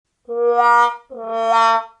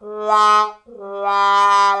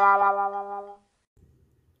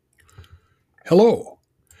Hello,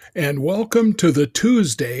 and welcome to the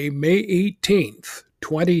Tuesday, May 18th,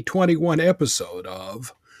 2021 episode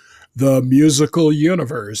of The Musical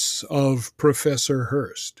Universe of Professor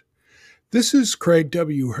Hurst. This is Craig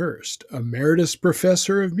W. Hurst, Emeritus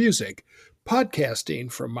Professor of Music,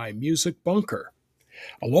 podcasting from my music bunker,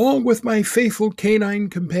 along with my faithful canine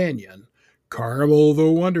companion, Carmel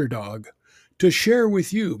the Wonder Dog, to share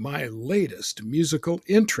with you my latest musical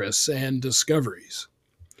interests and discoveries.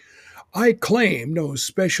 I claim no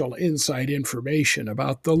special inside information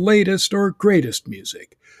about the latest or greatest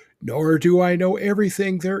music, nor do I know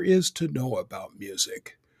everything there is to know about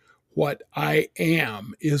music. What I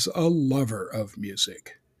am is a lover of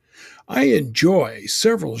music. I enjoy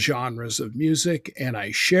several genres of music, and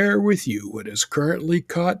I share with you what has currently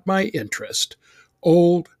caught my interest: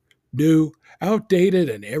 old, new, outdated,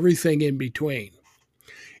 and everything in between.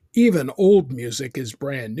 Even old music is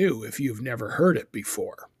brand new if you've never heard it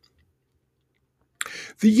before.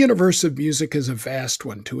 The universe of music is a vast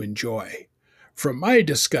one to enjoy. From my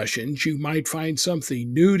discussions, you might find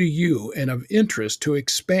something new to you and of interest to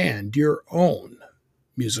expand your own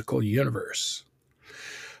musical universe.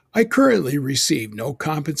 I currently receive no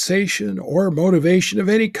compensation or motivation of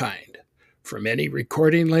any kind from any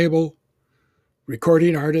recording label,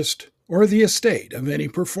 recording artist, or the estate of any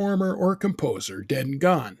performer or composer dead and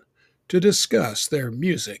gone to discuss their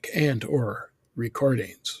music and or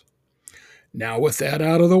recordings. Now with that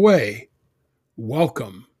out of the way,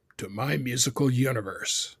 welcome to my musical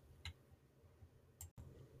universe.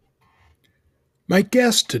 My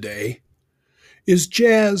guest today is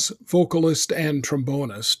jazz vocalist and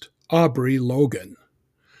trombonist Aubrey Logan.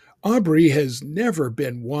 Aubrey has never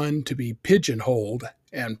been one to be pigeonholed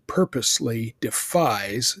and purposely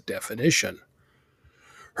defies definition.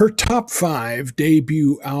 Her top 5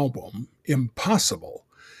 debut album, Impossible,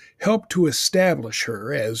 helped to establish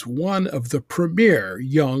her as one of the premier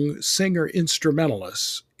young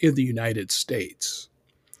singer-instrumentalists in the United States.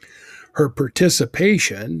 Her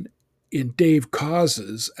participation in Dave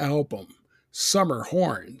Kozz's album, Summer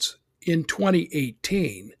Horns, in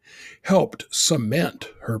 2018 helped cement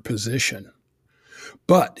her position.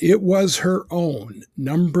 But it was her own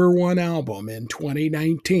 #1 album in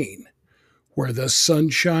 2019, Where the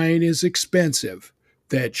Sunshine is Expensive,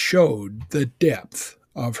 that showed the depth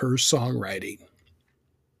of her songwriting.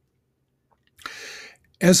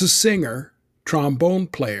 As a singer, trombone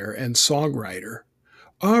player, and songwriter,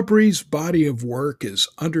 Aubrey's body of work is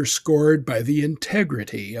underscored by the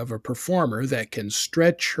integrity of a performer that can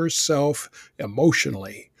stretch herself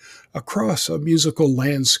emotionally across a musical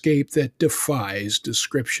landscape that defies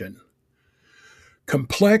description.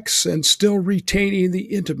 Complex and still retaining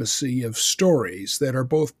the intimacy of stories that are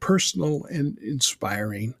both personal and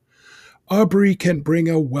inspiring, Aubrey can bring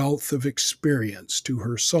a wealth of experience to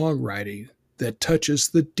her songwriting that touches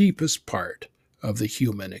the deepest part of the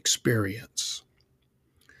human experience.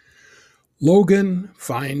 Logan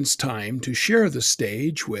finds time to share the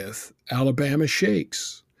stage with Alabama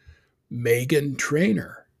Shakes, Meghan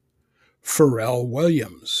Trainor, Pharrell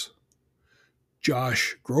Williams,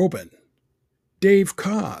 Josh Groban, Dave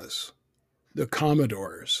Koz, the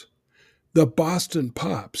Commodores, the Boston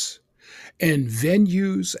Pops, and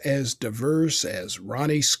venues as diverse as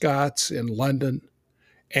Ronnie Scott's in London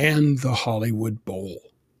and the Hollywood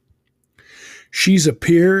Bowl. She's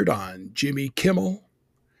appeared on Jimmy Kimmel,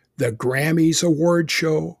 the Grammys Award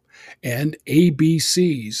Show, and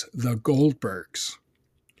ABC's The Goldbergs.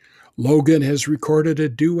 Logan has recorded a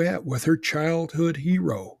duet with her childhood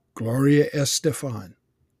hero, Gloria Estefan.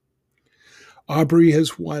 Aubrey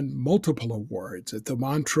has won multiple awards at the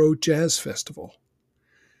Montreux Jazz Festival.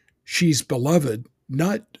 She's beloved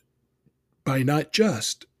not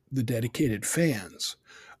just the dedicated fans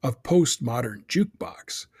of postmodern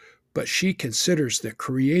jukebox, but she considers the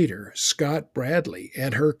creator, Scott Bradley,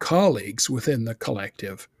 and her colleagues within the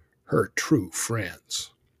collective her true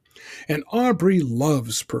friends. And Aubrey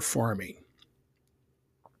loves performing.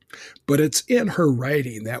 But it's in her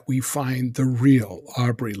writing that we find the real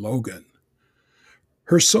Aubrey Logan.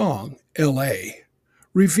 Her song, L.A.,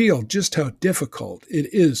 revealed just how difficult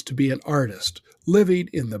it is to be an artist living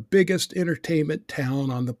in the biggest entertainment town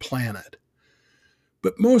on the planet.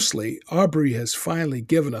 But mostly, Aubrey has finally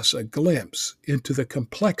given us a glimpse into the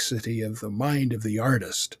complexity of the mind of the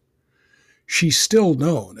artist. She's still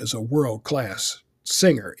known as a world-class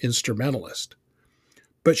singer-instrumentalist,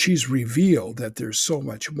 but she's revealed that there's so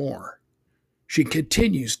much more. She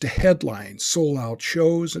continues to headline sold-out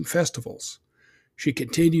shows and festivals. She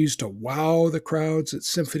continues to wow the crowds at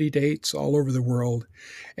symphony dates all over the world,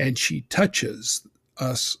 and she touches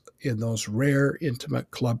us in those rare,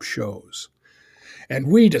 intimate club shows. And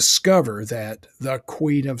we discover that the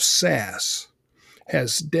Queen of Sass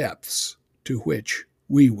has depths to which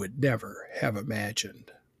we would never have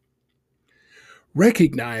imagined.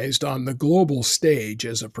 Recognized on the global stage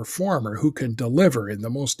as a performer who can deliver in the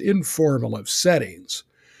most informal of settings,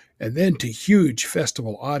 and then to huge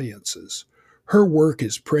festival audiences, her work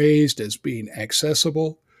is praised as being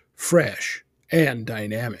accessible, fresh, and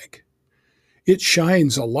dynamic. It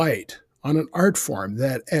shines a light on an art form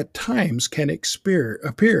that at times can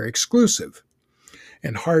appear exclusive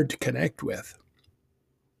and hard to connect with.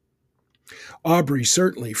 Aubrey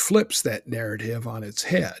certainly flips that narrative on its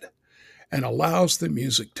head and allows the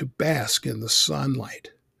music to bask in the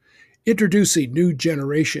sunlight, introducing new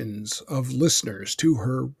generations of listeners to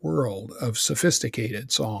her world of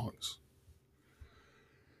sophisticated songs.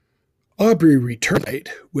 Aubrey returned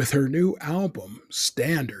with her new album,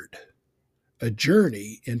 Standard, a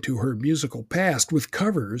journey into her musical past with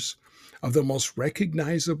covers of the most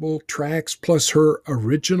recognizable tracks, plus her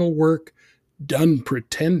original work, Done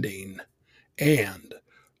Pretending, and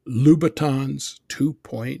Louboutins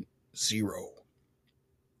 2.0.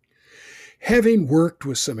 Having worked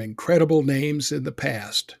with some incredible names in the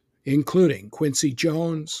past, including Quincy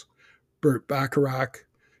Jones, Burt Bacharach,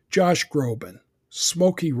 Josh Groban,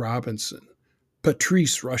 Smokey Robinson,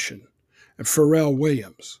 Patrice Rushen, and Pharrell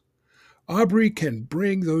Williams, Aubrey can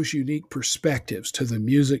bring those unique perspectives to the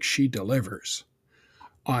music she delivers.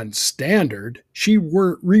 On Standard, she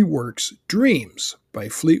reworks Dreams by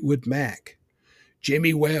Fleetwood Mac,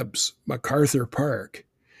 Jimmy Webb's MacArthur Park,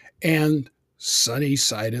 and Sunny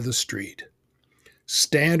Side of the Street.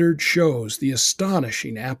 Standard shows the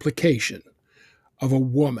astonishing application of a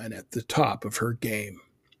woman at the top of her game.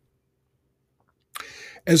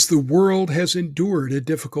 As the world has endured a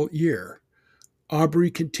difficult year,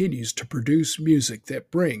 Aubrey continues to produce music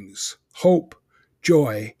that brings hope,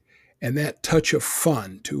 joy, and that touch of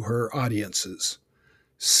fun to her audiences.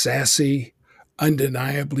 Sassy,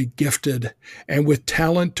 undeniably gifted, and with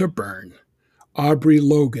talent to burn, Aubrey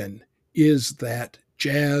Logan is that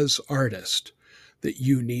jazz artist that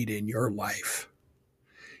you need in your life.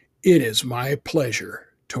 It is my pleasure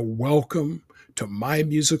to welcome to my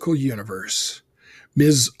musical universe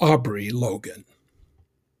Ms. Aubrey Logan.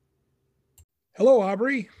 Hello,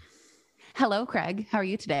 Aubrey. Hello, Craig. How are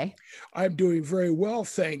you today? I'm doing very well,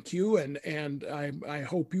 thank you, and I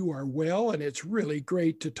hope you are well, and it's really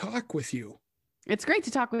great to talk with you. It's great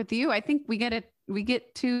to talk with you. I think we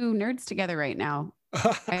get two nerds together right now,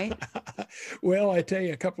 right? Well, I tell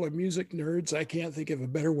you, a couple of music nerds, I can't think of a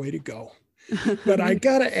better way to go. But I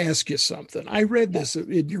got to ask you something. I read this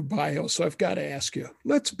in your bio, so I've got to ask you.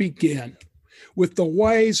 Let's begin with the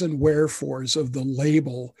whys and wherefores of the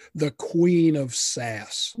label, the Queen of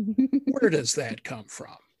Sass. Where does that come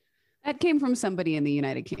from? That came from somebody in the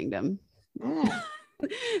United Kingdom. Oh.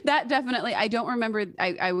 That definitely, I don't remember.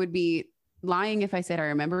 I would be lying if I said I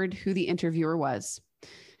remembered who the interviewer was.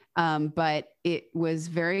 But it was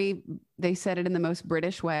they said it in the most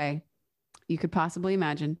British way you could possibly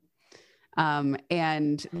imagine.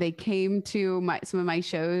 And they came to some of my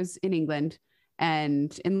shows in England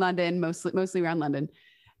and in London, mostly around London.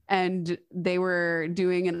 And they were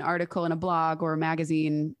doing an article in a blog or a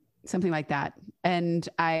magazine, something like that. And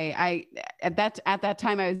I at that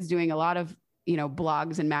time, I was doing a lot of,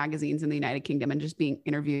 blogs and magazines in the United Kingdom and just being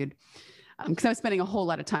interviewed because I was spending a whole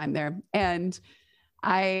lot of time there. And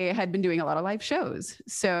I had been doing a lot of live shows.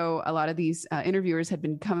 So a lot of these interviewers had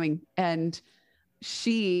been coming, and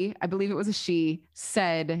I believe it was a she,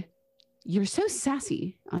 said, "You're so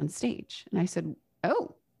sassy on stage." And I said,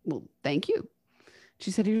 "Oh, well, thank you."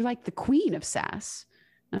 She said, "You're like the queen of sass."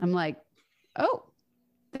 And I'm like, "Oh,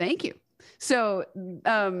 thank you." So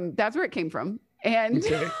that's where it came from. And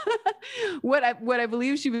okay. what I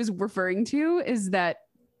believe she was referring to is that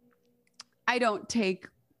I don't take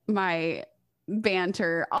my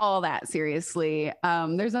banter all that seriously.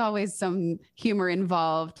 There's always some humor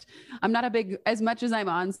involved. I'm not as much as I'm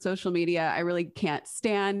on social media, I really can't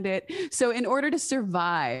stand it. So in order to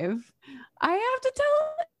survive, I have to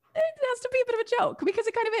tell it has to be a bit of a joke because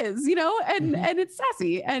it kind of is, and it's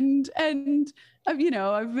sassy and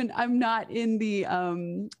I'm not in the,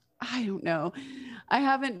 I don't know. I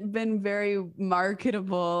haven't been very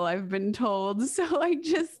marketable, I've been told. So I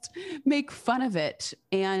just make fun of it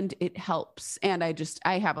and it helps. And I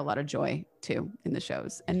have a lot of joy too in the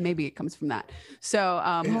shows, and maybe it comes from that. So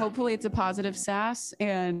hopefully it's a positive sass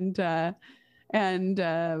and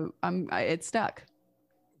it stuck.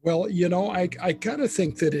 Well, I kind of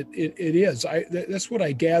think that it is. That's what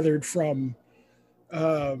I gathered from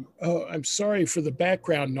Oh, I'm sorry for the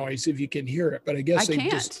background noise if you can hear it, but I guess I they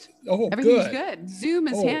can't. just. Oh, Everything's good. good. Zoom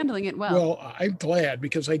is handling it well. Well, I'm glad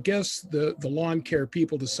because I guess the lawn care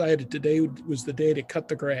people decided today was the day to cut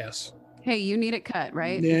the grass. Hey, you need it cut,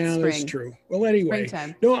 right? Yeah, It's spring. that's true. Well, anyway,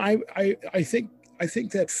 Springtime. no, I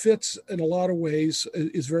think that fits in a lot of ways,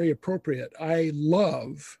 is very appropriate. I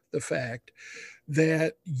love the fact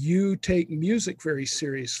that you take music very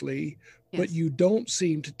seriously, but Yes. you don't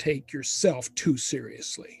seem to take yourself too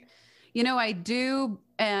seriously. You know, I do,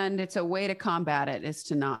 and it's a way to combat it is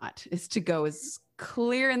to go as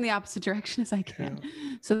clear in the opposite direction as I can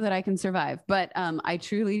so that I can survive. But I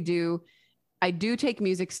truly do. I do take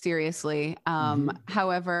music seriously.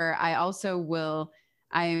 However, I also will,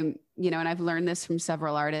 and I've learned this from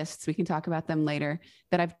several artists. We can talk about them later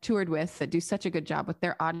that I've toured with that do such a good job with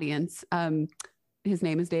their audience. His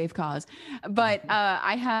name is Dave Cause. But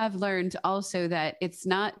I have learned also that it's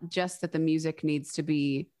not just that the music needs to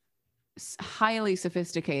be highly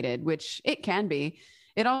sophisticated, which it can be.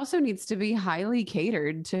 It also needs to be highly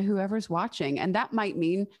catered to whoever's watching. And that might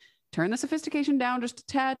mean turn the sophistication down just a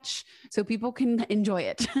touch so people can enjoy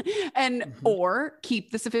it and or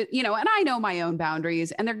keep the and I know my own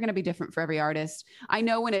boundaries and they're going to be different for every artist. I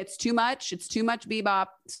know when it's too much bebop,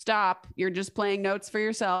 stop, you're just playing notes for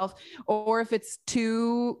yourself. Or if it's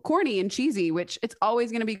too corny and cheesy, which it's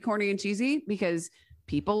always going to be corny and cheesy because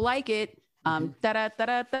people like it. This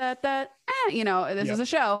is a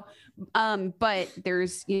show. But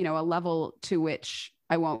there's, a level to which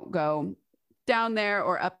I won't go down there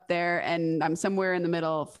or up there, and I'm somewhere in the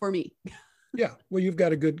middle for me. Yeah. Well, you've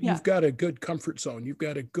got a good comfort zone. You've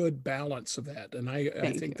got a good balance of that. And I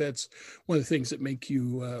think that's one of the things that make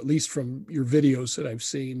you, at least from your videos that I've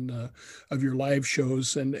seen of your live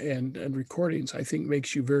shows and recordings, I think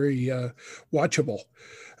makes you very watchable.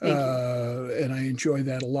 And I enjoy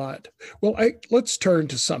that a lot. Well, let's turn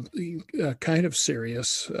to something kind of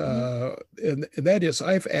serious. And that is,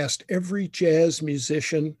 I've asked every jazz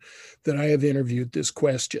musician that I have interviewed this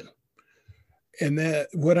question. And that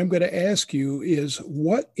what I'm going to ask you is,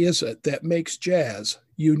 what is it that makes jazz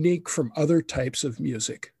unique from other types of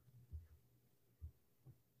music?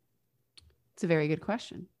 It's a very good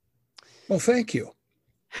question. Well, thank you.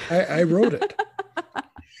 I wrote it.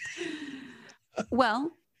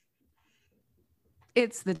 Well,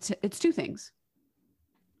 it's two things.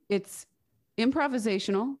 It's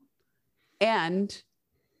improvisational and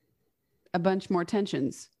a bunch more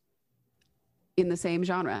tensions in the same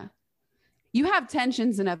genre. You have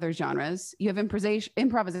tensions in other genres. You have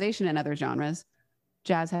improvisation in other genres.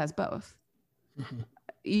 Jazz has both.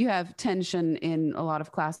 You have tension in a lot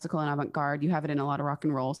of classical and avant-garde. You have it in a lot of rock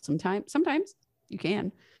and roll. Sometimes you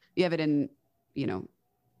can. You have it in,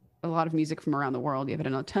 a lot of music from around the world. You have it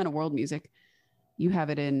in a ton of world music. You have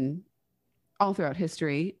it in all throughout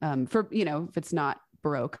history. If it's not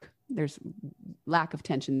Baroque, there's lack of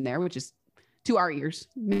tension there, which is to our ears.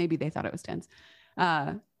 Maybe they thought it was tense.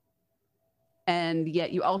 And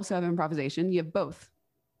yet you also have improvisation. You have both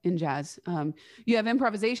in jazz. You have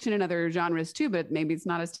improvisation in other genres too, but maybe it's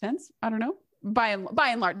not as tense. I don't know. By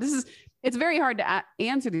and large, it's very hard to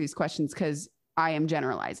answer these questions because I am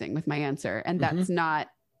generalizing with my answer. And that's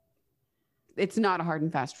it's not a hard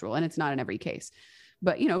and fast rule, and it's not in every case.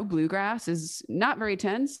 But, bluegrass is not very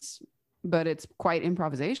tense, but it's quite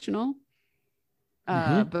improvisational.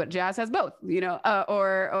 But jazz has both,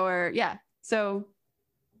 yeah. So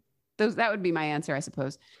that would be my answer, I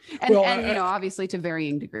suppose. And obviously to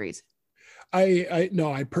varying degrees. I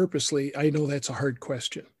know that's a hard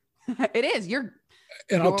question. It is.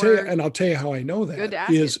 I'll tell you how I know that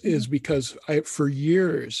is because for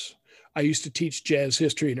years I used to teach jazz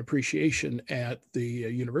history and appreciation at the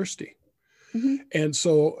university. And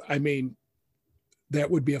so, that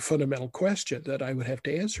would be a fundamental question that I would have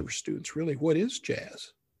to answer for students. Really, what is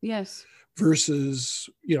jazz? Yes. Versus,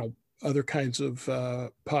 other kinds of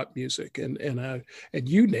pop music, and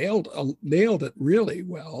you nailed it really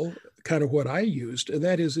well. Kind of what I used, and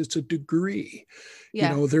that is, it's a degree.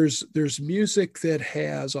 Yeah. There's music that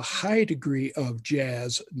has a high degree of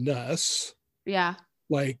jazzness. Yeah.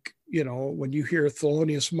 Like, when you hear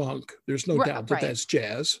Thelonious Monk, there's no doubt that that's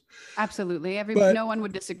jazz. Absolutely. No one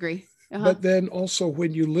would disagree. But then also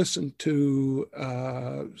when you listen to,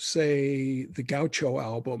 say, the Gaucho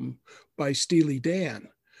album by Steely Dan,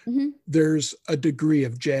 there's a degree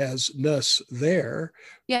of jazzness there.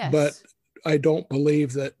 Yes. But I don't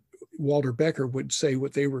believe that Walter Becker would say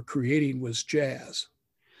what they were creating was jazz.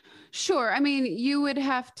 Sure. You would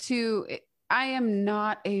have to... I am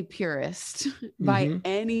not a purist by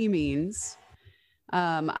any means.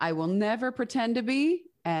 I will never pretend to be.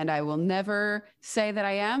 and I will never say that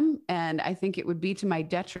I am. And I think it would be to my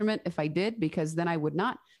detriment if I did, because then I would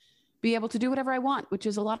not be able to do whatever I want, which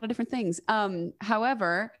is a lot of different things.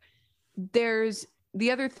 However, there's the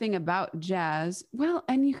other thing about jazz. Well,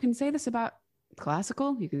 and you can say this about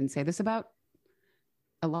classical, you can say this about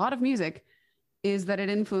a lot of music, is that it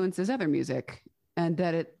influences other music and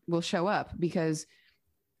that it will show up, because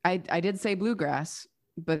I did say bluegrass,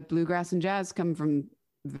 but bluegrass and jazz come from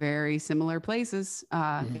very similar places,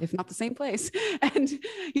 if not the same place. And,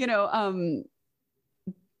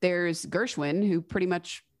 there's Gershwin, who pretty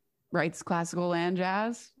much writes classical and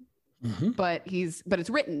jazz, but it's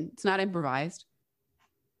written, it's not improvised.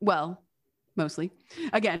 Well, mostly.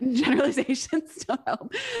 Again, generalizations don't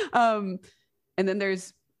help. And then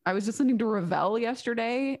I was just listening to Ravel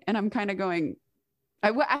yesterday, and I'm kind of going,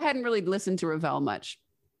 I hadn't really listened to Ravel much,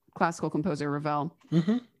 classical composer Ravel.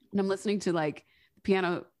 And I'm listening to like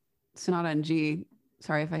piano sonata in G.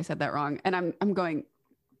 Sorry if I said that wrong. And I'm going,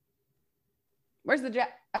 where's the jazz?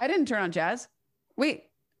 I didn't turn on jazz. Wait.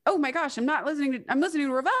 Oh my gosh, I'm listening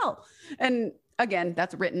to Ravel. And again,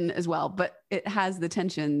 that's written as well, but it has the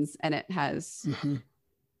tensions, and it has,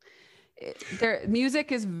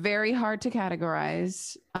 music is very hard to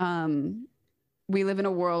categorize. We live in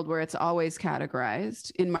a world where it's always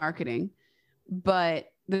categorized in marketing,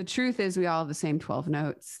 but the truth is we all have the same 12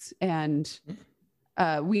 notes, and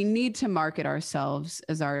we need to market ourselves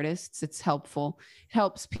as artists. It's helpful. It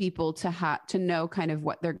helps people to know kind of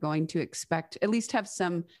what they're going to expect, at least have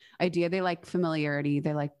some idea. They like familiarity.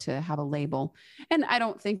 They like to have a label. And I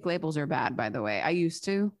don't think labels are bad, by the way. I used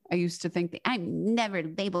to think that I'm never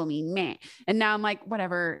label me, meh. And now I'm like,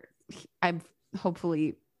 whatever.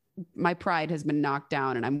 Hopefully my pride has been knocked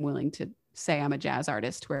down, and I'm willing to say I'm a jazz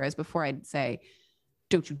artist. Whereas before I'd say,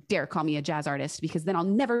 don't you dare call me a jazz artist, because then I'll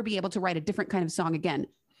never be able to write a different kind of song again.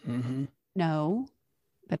 No,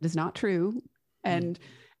 that is not true. And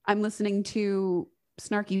I'm listening to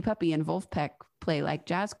Snarky Puppy and Wolfpack play like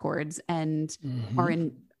jazz chords and are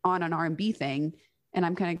on an R&B thing. And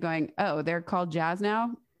I'm kind of going, oh, they're called jazz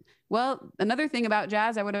now. Well, another thing about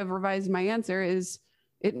jazz, I would have revised my answer, is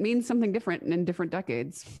it means something different in different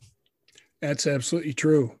decades. That's absolutely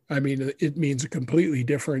true. I mean, it means a completely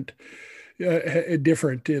different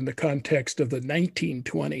in the context of the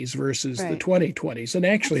 1920s versus the 2020s. And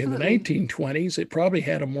actually in the 1920s, it probably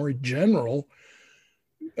had a more general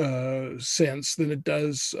sense than it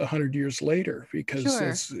does 100 years later, because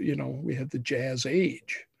it's, we had the jazz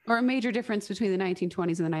age. Or a major difference between the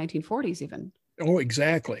 1920s and the 1940s even. Oh,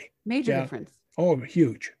 exactly. Major difference. Oh,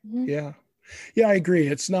 huge. Yeah. Yeah, I agree.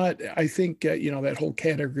 It's not, I think, that whole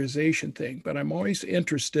categorization thing, but I'm always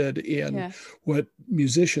interested in what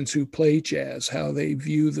musicians who play jazz, how they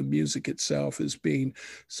view the music itself as being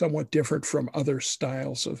somewhat different from other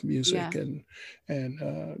styles of music. And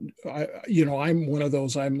I'm one of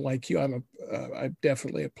those, I'm like you, I'm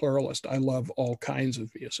definitely a pluralist. I love all kinds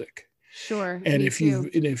of music. Sure. And if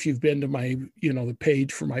you've been to my, the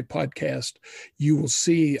page for my podcast, you will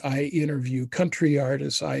see I interview country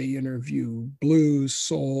artists, I interview blues,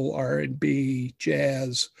 soul, R&B,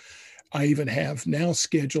 jazz. I even have now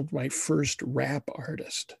scheduled my first rap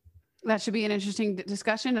artist. That should be an interesting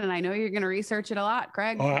discussion, and I know you're going to research it a lot,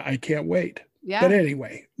 Craig. I can't wait. Yeah. But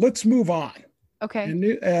anyway, let's move on. Okay. And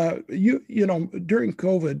during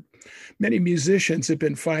COVID, many musicians have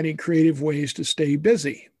been finding creative ways to stay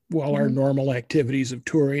busy while our normal activities of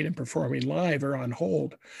touring and performing live are on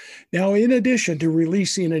hold. Now, in addition to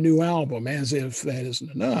releasing a new album, as if that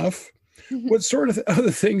isn't enough, what sort of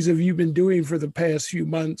other things have you been doing for the past few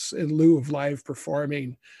months in lieu of live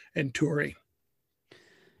performing and touring?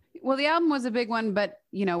 Well, the album was a big one, but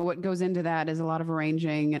what goes into that is a lot of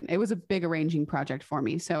arranging, and it was a big arranging project for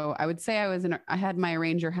me. So I would say I had my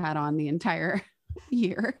arranger hat on the entire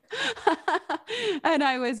year. And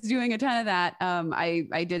I was doing a ton of that.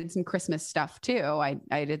 I did some Christmas stuff too.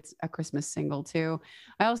 I did a Christmas single too.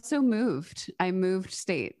 I also moved. I moved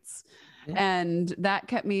states, and that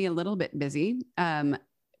kept me a little bit busy.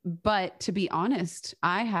 But to be honest,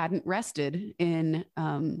 I hadn't rested in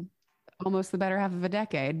almost the better half of a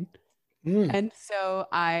decade. And so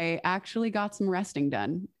I actually got some resting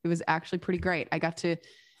done. It was actually pretty great. I got to,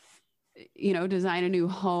 design a new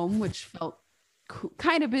home, which felt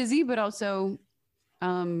kind of busy, but also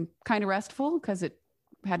kind of restful, because it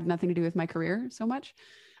had nothing to do with my career so much.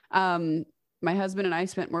 My husband and I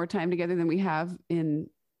spent more time together than we have in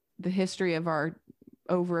the history of our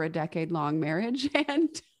over a decade long marriage. And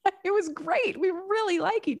it was great. We really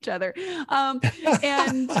like each other.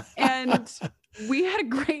 And we had a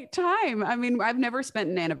great time. I mean, I've never spent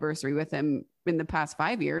an anniversary with him in the past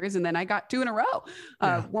 5 years. And then I got 2 in a row,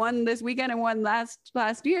 one this weekend and one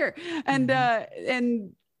last year. And,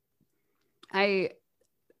 and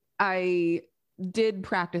I did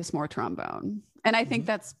practice more trombone. And I think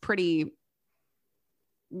that's a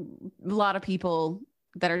lot of people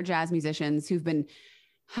that are jazz musicians who've been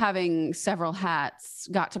having several hats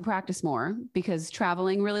got to practice more, because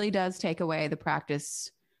traveling really does take away the practice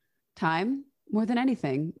time more than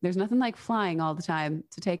anything. There's nothing like flying all the time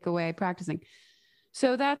to take away practicing.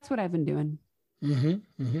 So that's what I've been doing.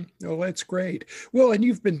 Oh, that's great. Well, and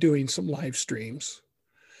you've been doing some live streams,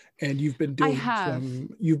 and you've been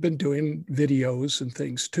doing videos and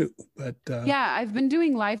things too. But yeah, I've been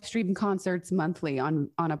doing live stream concerts monthly on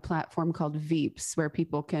a platform called Veeps, where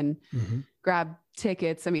people can grab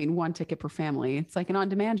tickets. I mean, 1 ticket per family. It's like an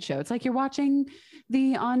on-demand show. It's like you're watching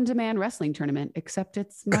the on-demand wrestling tournament, except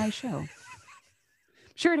it's my show.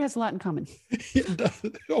 Sure, it has a lot in common.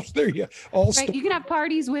 Oh, there you go. Right? You can have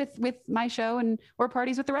parties with my show or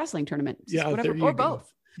parties with the wrestling tournament. Whatever, or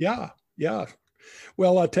both. Yeah.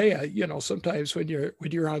 Well, I'll tell you, sometimes when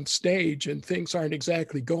you're on stage and things aren't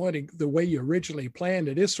exactly going the way you originally planned,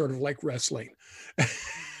 it is sort of like wrestling.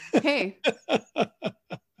 Hey,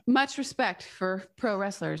 much respect for pro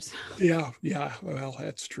wrestlers. Yeah. Well,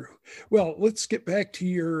 that's true. Well, let's get back to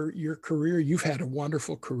your career. You've had a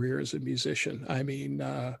wonderful career as a musician. I mean,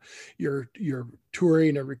 you're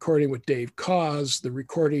touring and recording with Dave Koz, the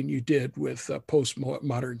recording you did with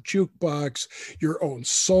Postmodern Jukebox, your own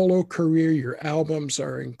solo career. Your albums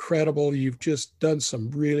are incredible. You've just done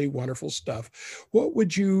some really wonderful stuff. What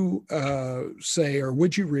would you say, or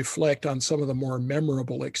would you reflect on some of the more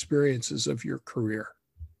memorable experiences of your career?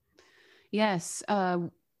 Yes.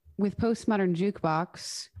 With Postmodern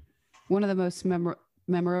Jukebox, one of the most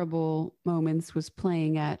memorable moments was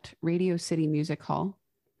playing at Radio City Music Hall,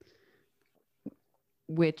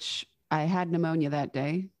 which I had pneumonia that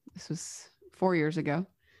day. This was 4 years ago.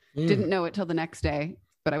 Didn't know it till the next day,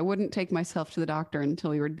 but I wouldn't take myself to the doctor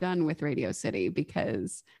until we were done with Radio City,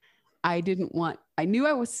 because I knew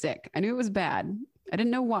I was sick. I knew it was bad. I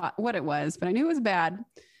didn't know what it was, but I knew it was bad.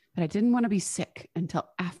 But I didn't want to be sick until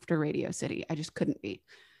after Radio City. I just couldn't be.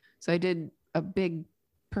 So I did a big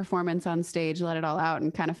performance on stage, let it all out,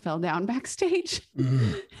 and kind of fell down backstage.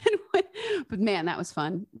 But man, that was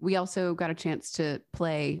fun. We also got a chance to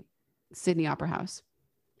play Sydney Opera House.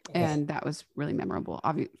 And that was really memorable,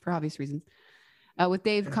 for obvious reasons. With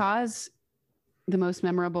Dave Koz, the most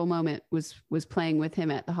memorable moment was playing with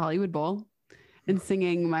him at the Hollywood Bowl and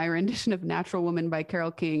singing my rendition of Natural Woman by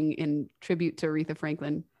Carole King in tribute to Aretha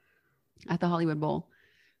Franklin at the Hollywood Bowl.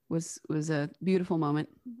 Was a beautiful moment.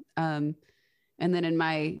 And then in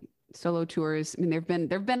my solo tours, I mean,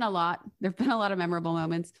 there've been a lot of memorable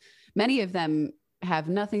moments. Many of them have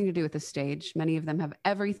nothing to do with the stage. Many of them have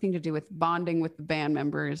everything to do with bonding with the band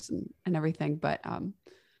members and everything. But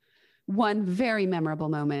one very memorable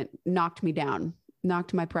moment knocked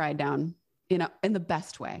my pride down, in the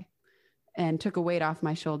best way, and took a weight off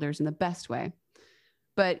my shoulders in the best way.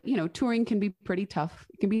 But, touring can be pretty tough.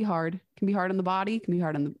 It can be hard. It can be hard on the body. It can be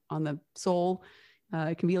hard on the soul.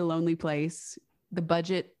 It can be a lonely place. The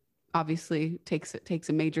budget obviously takes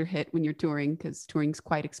a major hit when you're touring, because touring's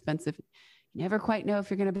quite expensive. You never quite know if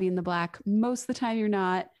you're going to be in the black. Most of the time you're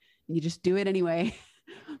not. You just do it anyway.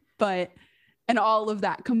 And all of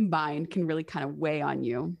that combined can really kind of weigh on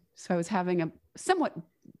you. So I was having a somewhat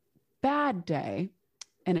bad day,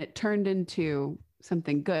 and it turned into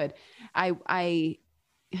something good. I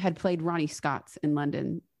had played Ronnie Scott's in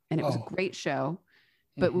London, and it was a great show,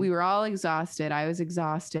 but we were all exhausted. I was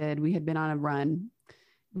exhausted. We had been on a run.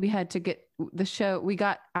 We had to get the show. We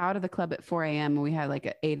got out of the club at 4 a.m. and we had like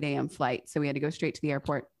an 8 a.m. flight. So we had to go straight to the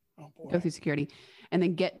airport, go through security, and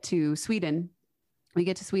then get to Sweden. We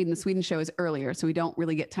get to Sweden. The Sweden show is earlier, so we don't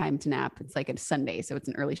really get time to nap. It's like a Sunday, so it's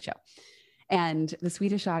an early show. And the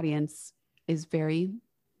Swedish audience is very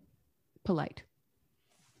polite,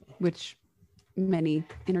 which many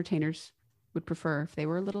entertainers would prefer if they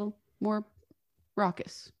were a little more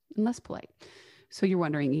raucous and less polite. So you're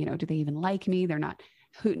wondering, do they even like me? They're not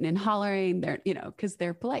hooting and hollering. They're, because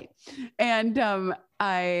they're polite. And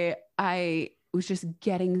I was just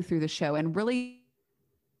getting through the show and really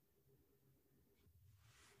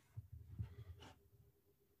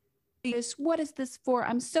what is this for?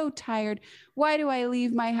 I'm so tired. Why do I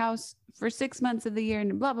leave my house for 6 months of the year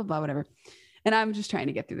and blah, blah, blah, whatever. And I'm just trying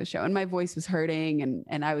to get through the show, and my voice was hurting,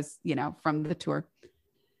 and I was, from the tour.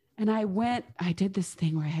 And I did this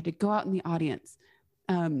thing where I had to go out in the audience.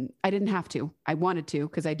 I didn't have to. I wanted to,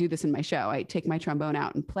 because I do this in my show. I take my trombone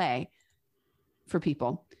out and play for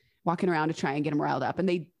people. walking around to try and get them riled up. And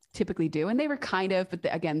they typically do. And they were kind of, but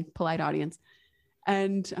again, polite audience.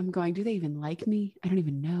 And I'm going, do they even like me? I don't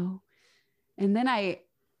even know. And then a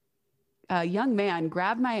young man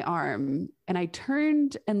grabbed my arm, and I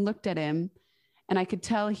turned and looked at him, and I could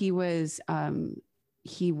tell he was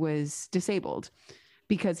disabled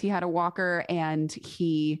because he had a walker and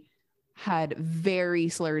he had very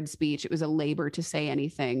slurred speech. It was a labor to say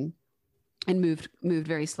anything, and moved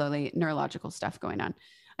very slowly, neurological stuff going on.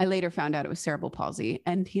 I later found out it was cerebral palsy.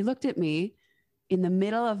 And he looked at me in the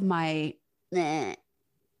middle of my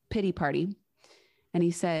pity party, and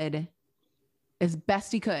he said, as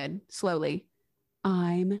best he could, slowly,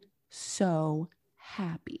 "I'm so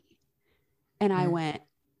happy." And I went,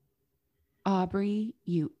 "Aubrey,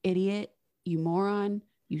 you idiot, you moron,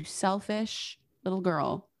 you selfish little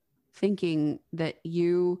girl, thinking that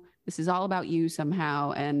this is all about you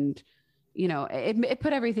somehow." And, it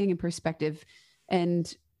put everything in perspective.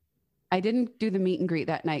 And I didn't do the meet and greet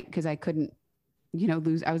that night because I couldn't, I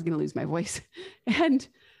was going to lose my voice. And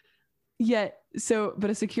yet, but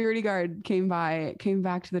a security guard came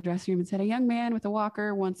back to the dressing room and said, "A young man with a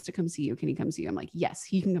walker wants to come see you. Can he come see you?" I'm like, "Yes,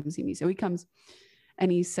 he can come see me." So he comes, and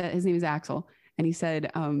he said, his name is Axel. And he said,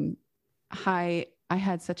 "Hi, I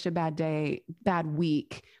had such a bad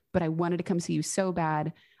week, but I wanted to come see you so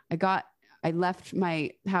bad. I left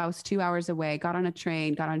my house 2 hours away, got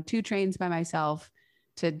on 2 trains by myself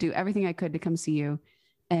to do everything I could to come see you.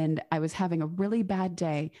 And I was having a really bad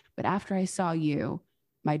day, but after I saw you,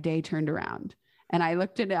 my day turned around." And I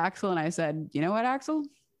looked at Axel and I said, "You know what, Axel?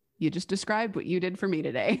 You just described what you did for me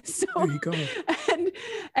today." So There you go.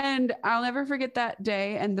 And I'll never forget that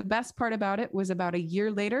day. And the best part about it was about a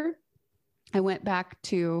year later, I went back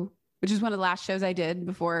which is one of the last shows I did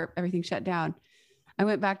before everything shut down. I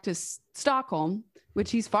went back to Stockholm,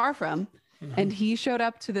 which he's far from. Mm-hmm. And he showed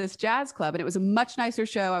up to this jazz club, and it was a much nicer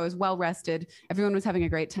show. I was well rested. Everyone was having a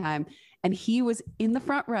great time. And he was in the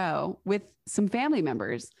front row with some family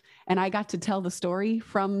members. And I got to tell the story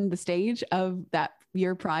from the stage of that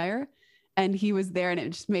year prior. And he was there, and it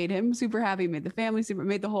just made him super happy, made the family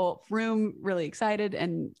made the whole room really excited.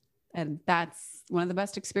 And that's one of the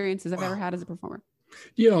best experiences I've ever had as a performer.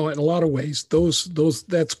 In a lot of ways,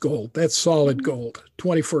 that's gold. That's solid Mm-hmm. gold,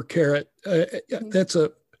 24 karat. Mm-hmm. That's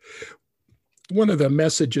one of the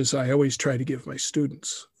messages I always try to give my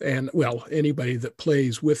students, and anybody that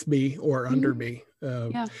plays with me or under me,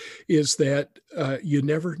 is that you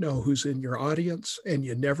never know who's in your audience, and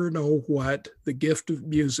you never know what the gift of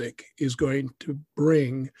music is going to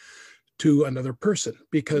bring to another person,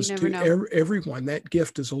 because to everyone, that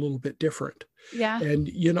gift is a little bit different. Yeah. And,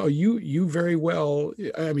 you very well,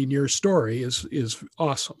 your story is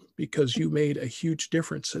awesome, because you made a huge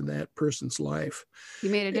difference in that person's life.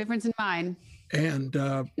 You made a difference in mine. And,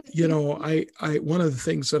 I one of the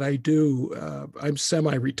things that I do, I'm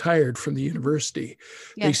semi-retired from the university.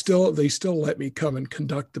 Yes. They still let me come and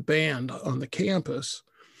conduct the band on the campus.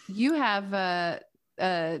 You have a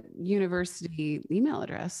university email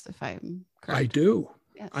address, if I'm correct. I do.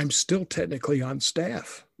 Yes. I'm still technically on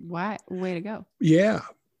staff. Why? Way to go. Yeah.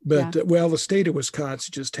 But, the state of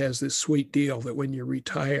Wisconsin just has this sweet deal that when you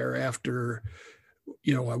retire after,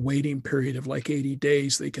 a waiting period of like 80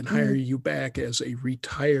 days, they can hire you back as a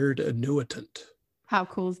retired annuitant. How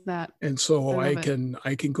cool is that? And so I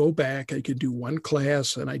can go back, I can do one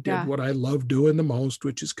class, and I did what I love doing the most,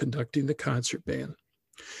 which is conducting the concert band.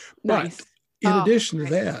 Nice. But in addition to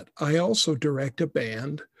that, I also direct a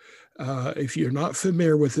band. If you're not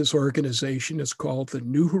familiar with this organization, it's called the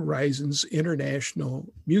New Horizons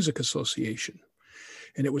International Music Association.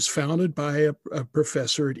 And it was founded by a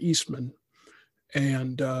professor at Eastman.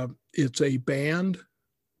 And it's a band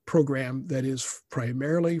program that is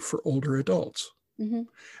primarily for older adults. Mm-hmm.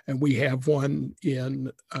 And we have one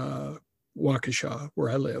in Waukesha, where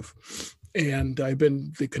I live. And I've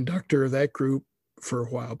been the conductor of that group for a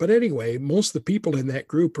while. But anyway, most of the people in that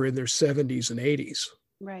group are in their 70s and 80s.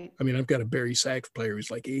 Right. I've got a Barry sax player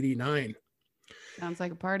who's like 89. Sounds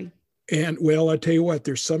like a party. And I tell you what,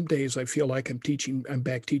 there's some days I feel like I'm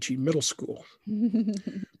back teaching middle school.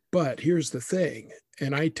 But here's the thing,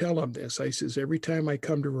 and I tell them this, I says, every time I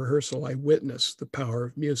come to rehearsal, I witness the power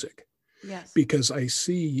of music. Yes. Because I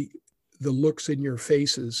see the looks in your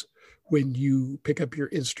faces when you pick up your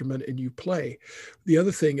instrument and you play. The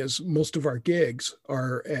other thing is most of our gigs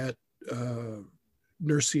are at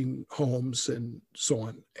nursing homes and so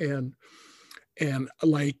on. And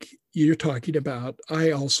like you're talking about,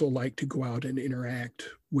 I also like to go out and interact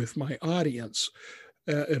with my audience.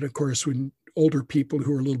 And of course, when older people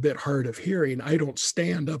who are a little bit hard of hearing, I don't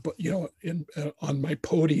stand up, on my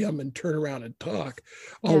podium and turn around and talk.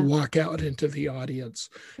 I'll walk out into the audience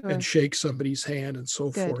and shake somebody's hand and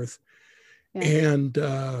so forth. Yeah. And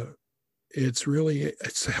it's really,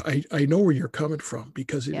 I know where you're coming from,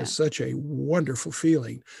 because it is such a wonderful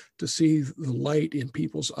feeling to see the light in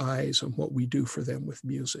people's eyes and what we do for them with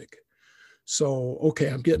music. So, okay,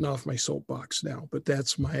 I'm getting off my soapbox now, but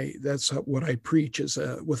that's what I preach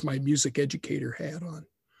with my music educator hat on.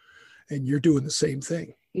 And you're doing the same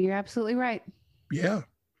thing. You're absolutely right. Yeah.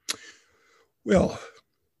 Well,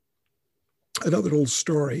 another old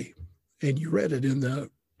story, and you read it in the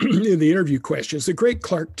in the interview questions. The great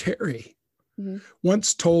Clark Terry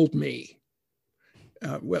once told me,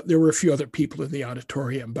 well, there were a few other people in the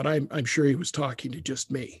auditorium, but I'm sure he was talking to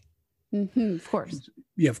just me. Of course.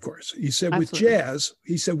 Yeah, of course. He said, with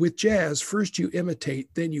jazz, first you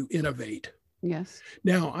imitate, then you innovate. Yes.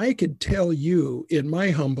 Now, I could tell you, in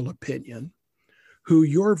my humble opinion, who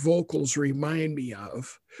your vocals remind me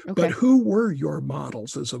of, but who were your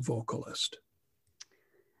models as a vocalist?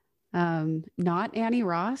 Not Annie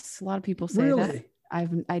Ross. A lot of people say that.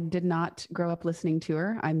 I did not grow up listening to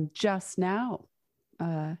her. I'm just now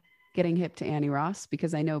getting hip to Annie Ross,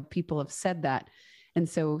 because I know people have said that. And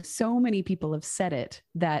so many people have said it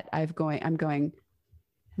that I've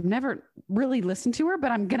never really listened to her,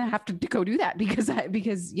 but I'm going to have to go do that because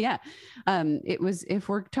it was, if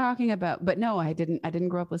we're talking about, but no, I didn't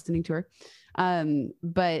grow up listening to her.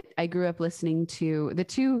 But I grew up listening to the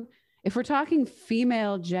two, if we're talking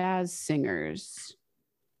female jazz singers,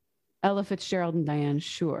 Ella Fitzgerald and Diane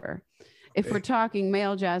Shore. If we're talking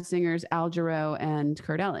male jazz singers, Al Jarreau and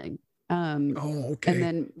Kurt Elling.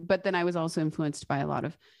 But then I was also influenced by a lot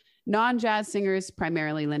of non-jazz singers,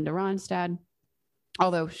 primarily Linda Ronstadt.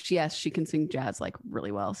 Although she can sing jazz like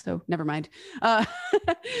really well, so never mind.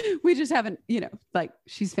 We just haven't,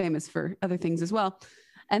 she's famous for other things as well.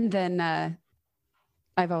 And then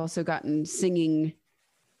I've also gotten singing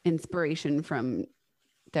inspiration from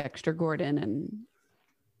Dexter Gordon and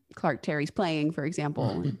Clark Terry's playing, for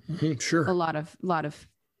example. Sure. A lot of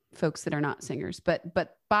folks that are not singers,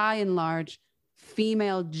 but by and large,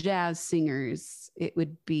 female jazz singers, it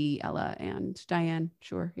would be Ella and Diane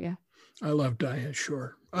Shore. Yeah. I love Diane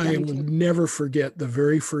Shore. I will never forget the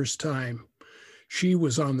very first time she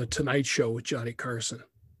was on the Tonight Show with Johnny Carson.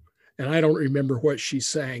 And I don't remember what she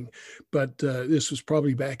sang, but this was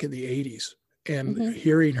probably back in the 80s. And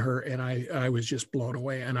hearing her, and I was just blown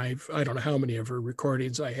away. And I don't know how many of her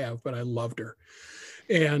recordings I have, but I loved her.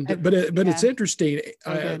 And but it's interesting,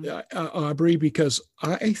 Aubrey, because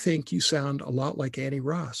I think you sound a lot like Annie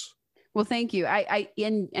Ross. Well, thank you. I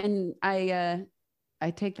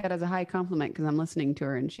take that as a high compliment, because I'm listening to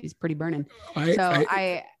her and she's pretty burning.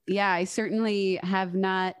 I certainly have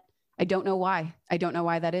not. I don't know why. I don't know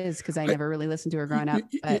why that is, because I never really listened to her growing up.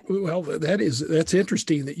 But. Well, that's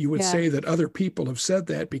interesting that you would say that other people have said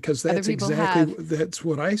that, because that's that's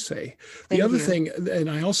what I say. The other thing, and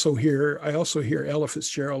I also hear Ella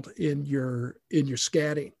Fitzgerald in your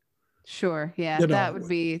scatting. Sure. Yeah. That would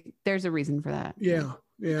be, there's a reason for that. Yeah.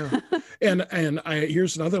 Yeah. and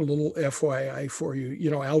here's another little FYI for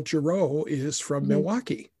you. Al Jarreau is from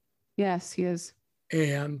Milwaukee. Yes, he is.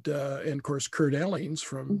 And of course, Kurt Elling's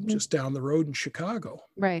from just down the road in Chicago.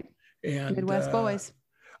 Right. And Midwest boys.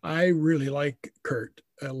 I really like Kurt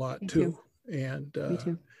a lot too. And Me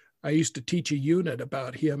too. I used to teach a unit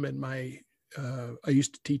about him in I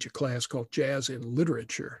used to teach a class called Jazz in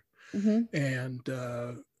Literature. And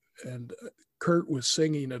Kurt was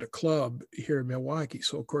singing at a club here in Milwaukee.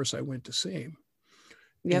 So of course I went to see him.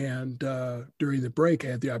 Yep. And during the break, I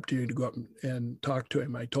had the opportunity to go up and talk to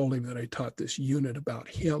him. I told him that I taught this unit about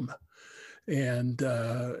him, and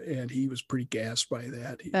he was pretty gassed by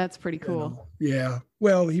that. That's pretty cool. Yeah.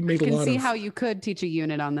 Well, he made a lot of. I can see how you could teach a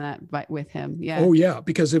unit on that with him. Yeah. Oh yeah,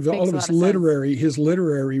 because of all of his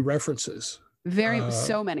literary references.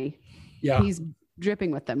 So many. Yeah. He's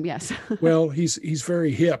dripping with them. Yes. Well, he's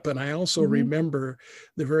very hip, and I also remember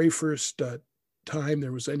the very first time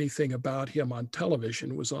there was anything about him on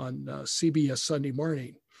television was on CBS Sunday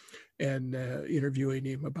Morning, and interviewing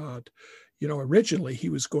him about, originally he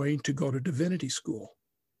was going to go to divinity school.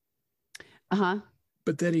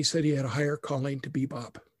 But then he said he had a higher calling to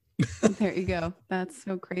bebop. There you go. That's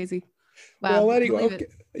so crazy. Wow. Well, anyway,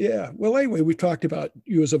 yeah. Well, anyway, we talked about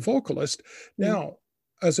you as a vocalist. Now,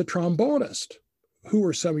 as a trombonist, who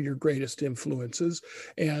are some of your greatest influences,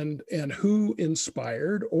 and who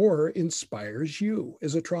inspired or inspires you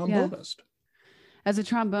as a trombonist? As a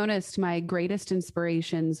trombonist, my greatest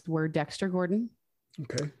inspirations were Dexter Gordon,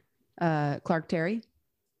 Clark Terry,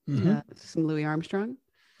 some Louis Armstrong,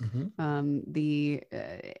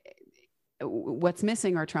 What's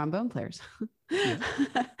missing are trombone players. Yeah.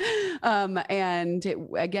 And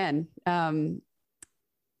again,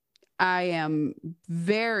 I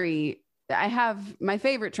have my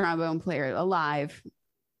favorite trombone player alive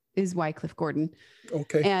is Wycliffe Gordon.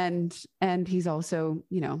 Okay. And he's also,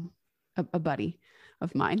 you know, a buddy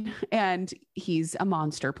of mine, and he's a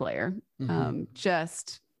monster player. And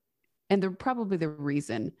probably the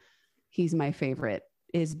reason he's my favorite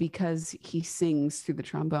is because he sings through the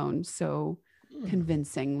trombone so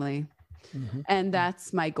convincingly. And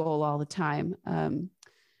that's my goal all the time.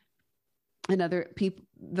 Another people,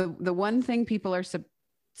 the one thing people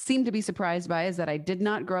seem to be surprised by is that I did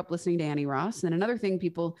not grow up listening to Annie Ross. And another thing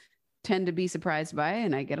people tend to be surprised by,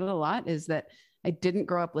 and I get it a lot, is that I didn't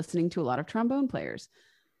grow up listening to a lot of trombone players,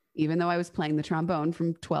 even though I was playing the trombone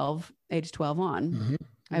from age 12 on.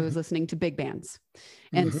 I was listening to big bands.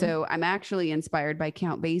 And so I'm actually inspired by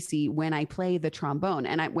Count Basie when I play the trombone.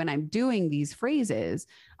 And when I'm doing these phrases,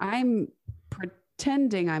 I'm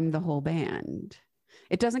pretending I'm the whole band.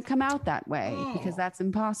 It doesn't come out that way because that's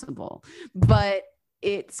impossible. But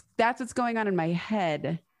that's what's going on in my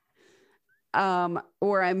head.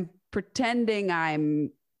 Or I'm pretending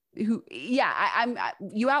I'm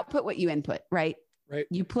you output what you input, right? Right.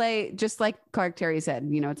 You play, just like Clark Terry said,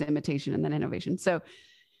 you know, it's imitation and then innovation. So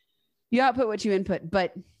you output what you input,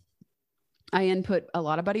 but I input a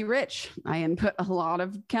lot of Buddy Rich. I input a lot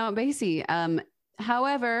of Count Basie.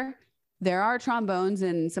 However, there are trombones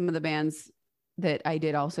in some of the bands that I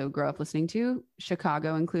did also grow up listening to,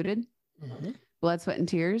 Chicago included, Blood, Sweat, and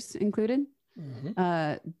Tears included,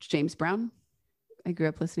 James Brown. I grew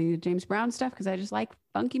up listening to James Brown stuff because I just like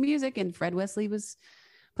funky music, and Fred Wesley was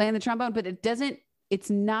playing the trombone, but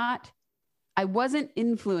I wasn't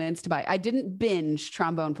influenced by, I didn't binge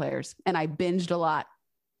trombone players, and I binged a lot.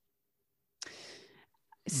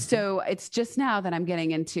 So it's just now that I'm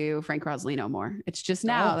getting into Frank Rosalino more. It's just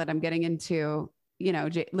now that I'm getting into, you know,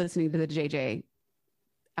 listening to the JJ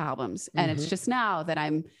albums. And it's just now that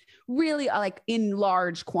I'm really like in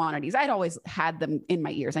large quantities. I'd always had them in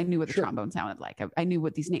my ears. I knew what the trombone sounded like. I knew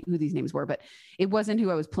what who these names were, but it wasn't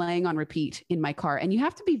who I was playing on repeat in my car. And you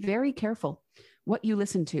have to be very careful what you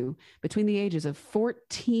listen to between the ages of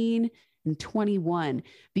 14 and 21,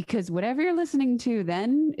 because whatever you're listening to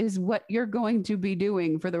then is what you're going to be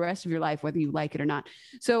doing for the rest of your life, whether you like it or not.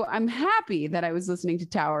 So I'm happy that I was listening to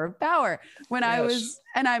Tower of Power when I was,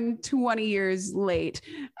 and I'm 20 years late,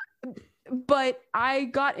 but I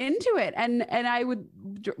got into it. And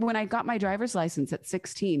when I got my driver's license at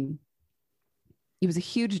 16, it was a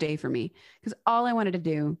huge day for me because all I wanted to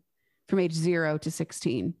do from age 0 to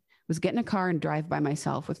 16 was get in a car and drive by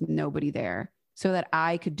myself with nobody there, so that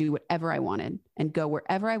I could do whatever I wanted and go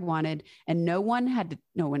wherever I wanted. And no one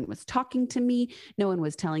was talking to me. No one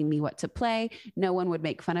was telling me what to play. No one would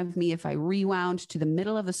make fun of me if I rewound to the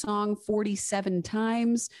middle of a song 47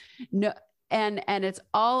 times. No. And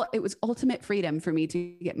it was ultimate freedom for me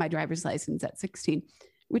to get my driver's license at 16,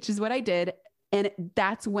 which is what I did. And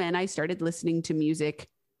that's when I started listening to music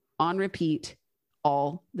on repeat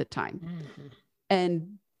all the time.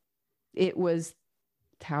 And it was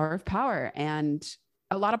Tower of Power and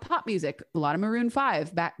a lot of pop music, a lot of Maroon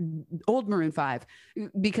 5, old Maroon 5,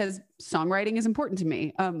 because songwriting is important to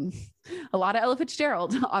me. A lot of Ella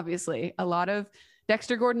Fitzgerald, obviously. A lot of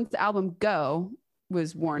Dexter Gordon's album Go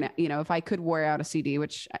was worn out. You know, if I could wear out a CD,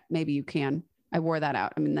 which maybe you can, I wore that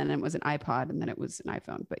out. I mean, then it was an iPod and then it was an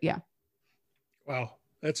iPhone, but yeah. Wow.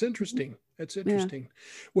 That's interesting. That's interesting. Yeah.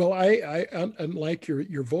 Well, I unlike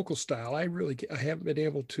your vocal style, I haven't been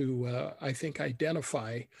able to, I think,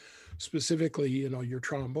 identify specifically, you know, your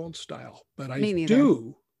trombone style, but I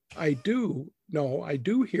do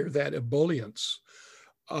hear that ebullience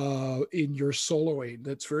in your soloing.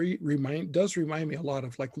 That's does remind me a lot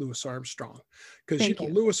of like Louis Armstrong, because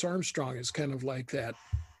Louis Armstrong is kind of like that.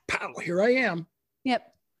 Pow! Here I am. Yep.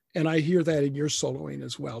 And I hear that in your soloing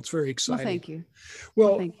as well. It's very exciting. Well, thank you.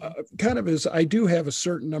 Well, thank you. Kind of as I do have a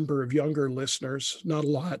certain number of younger listeners, not a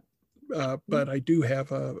lot, but I do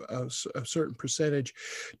have a certain percentage.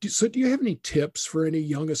 So do you have any tips for any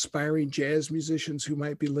young aspiring jazz musicians who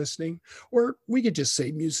might be listening? Or we could just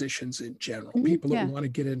say musicians in general, people that want to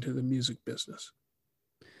get into the music business.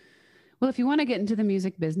 Well, if you want to get into the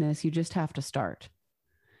music business, you just have to start.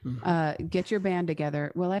 Get your band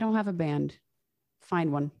together. Well, I don't have a band.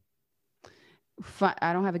 Find one.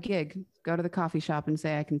 I don't have a gig. Go to the coffee shop and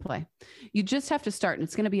say I can play. You just have to start, and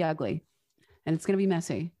it's going to be ugly and it's going to be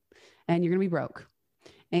messy and you're going to be broke,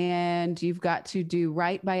 and you've got to do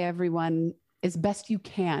right by everyone as best you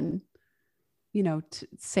can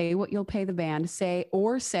say what you'll pay the band, say,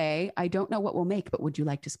 I don't know what we'll make, but would you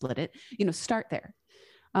like to split it? Start there.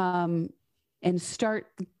 And start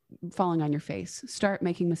falling on your face, start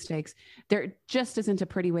making mistakes. There just isn't a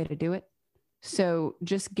pretty way to do it. So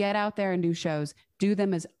just get out there and do shows, do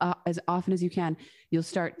them as often as you can. You'll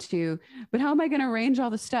start to, but how am I going to arrange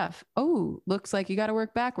all the stuff? Oh, looks like you got to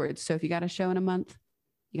work backwards. So if you got a show in a month,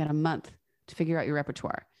 you got a month to figure out your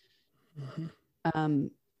repertoire. Mm-hmm.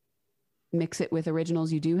 Mix it with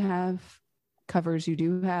originals you do have, covers you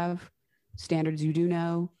do have, standards you do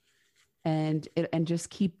know, and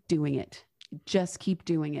just keep doing it. Just keep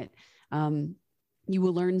doing it. You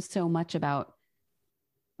will learn so much about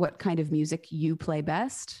what kind of music you play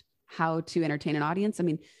best, how to entertain an audience. I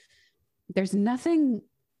mean, there's nothing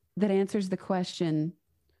that answers the question,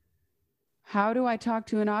 how do I talk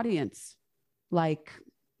to an audience? Like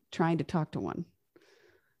trying to talk to one.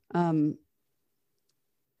 Many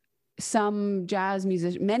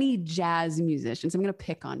jazz musicians, I'm going to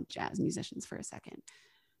pick on jazz musicians for a second,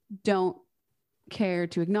 don't care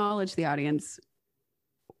to acknowledge the audience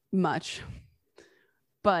much.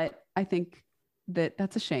 But I think that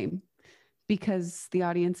that's a shame, because the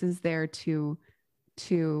audience is there to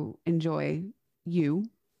enjoy you.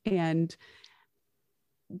 And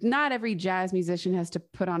not every jazz musician has to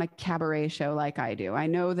put on a cabaret show like I do. I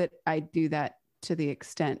know that I do that to the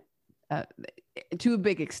extent, to a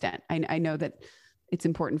big extent. I know that it's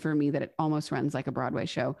important for me that it almost runs like a Broadway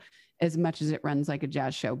show as much as it runs like a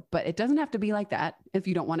jazz show, but it doesn't have to be like that if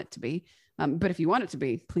you don't want it to be. But if you want it to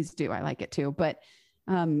be, please do. I like it too. But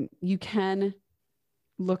you can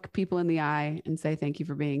look people in the eye and say, thank you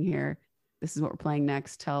for being here. This is what we're playing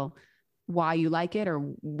next. Tell why you like it or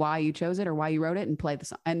why you chose it or why you wrote it, and play the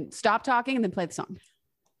song, and stop talking and then play the song.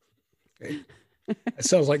 Okay. That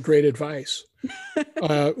sounds like great advice.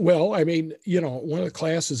 Well, I mean, one of the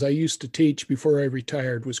classes I used to teach before I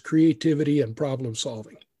retired was creativity and problem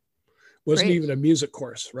solving. Wasn't Great. Even a music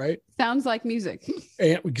course, right? Sounds like music.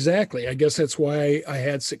 And exactly. I guess that's why I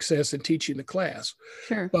had success in teaching the class.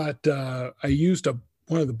 Sure. But I used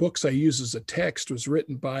one of the books I used as a text was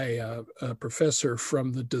written by a professor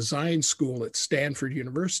from the design school at Stanford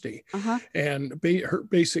University. Uh-huh. And her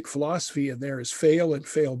basic philosophy in there is fail and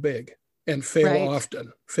fail big, and fail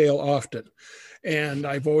often. And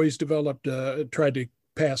I've always developed, tried to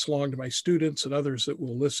pass along to my students and others that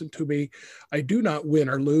will listen to me. I do not win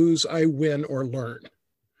or lose. I win or learn.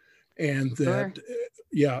 And that, sure.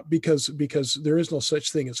 Yeah, because there is no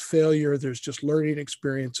such thing as failure. There's just learning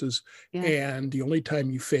experiences. Yeah. And the only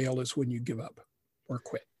time you fail is when you give up or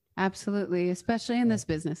quit. Absolutely. Especially in this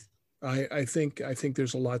business. I think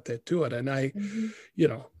there's a lot to it. And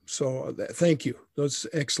so thank you. That's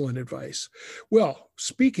excellent advice. Well,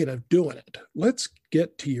 speaking of doing it, let's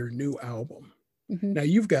get to your new album. Mm-hmm. Now,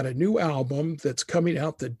 you've got a new album that's coming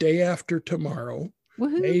out the day after tomorrow,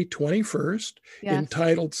 Woohoo. May 21st, yes.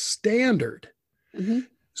 Entitled Standard. Mm-hmm.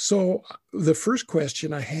 So the first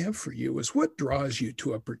question I have for you is, what draws you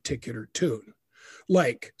to a particular tune,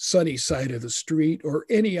 like Sunny Side of the Street or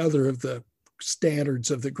any other of the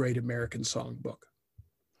standards of the Great American Songbook?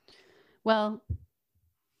 Well,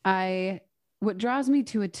 what draws me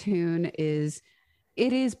to a tune is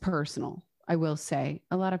it is personal. I will say,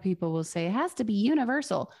 a lot of people will say it has to be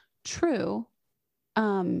universal. True.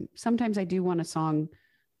 Sometimes I do want a song.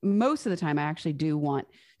 Most of the time I actually do want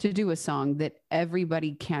to do a song that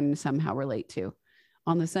everybody can somehow relate to.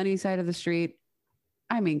 On the Sunny Side of the Street,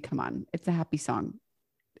 I mean, come on, it's a happy song.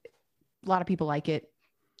 A lot of people like it.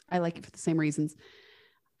 I like it for the same reasons.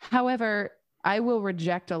 However, I will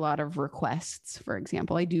reject a lot of requests. For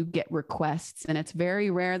example, I do get requests, and it's very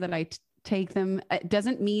rare that I take them. It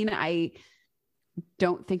doesn't mean I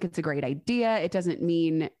don't think it's a great idea. It doesn't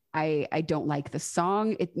mean I don't like the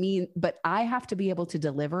song. But I have to be able to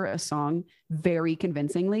deliver a song very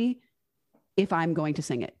convincingly if I'm going to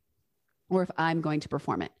sing it or if I'm going to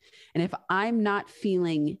perform it. And if I'm not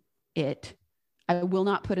feeling it, I will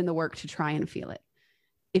not put in the work to try and feel it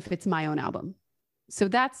if it's my own album. So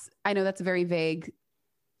I know that's very vague.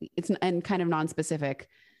 And kind of non-specific,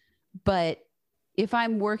 but if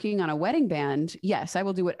I'm working on a wedding band, yes, I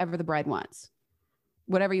will do whatever the bride wants,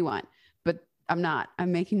 whatever you want, but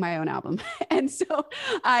I'm making my own album. And so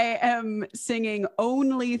I am singing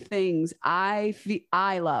only things I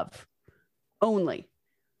love only.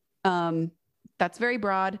 That's very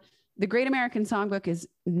broad. The Great American Songbook is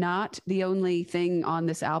not the only thing on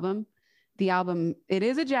this album. It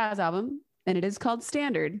is a jazz album and it is called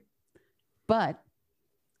Standard, but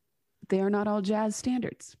they are not all jazz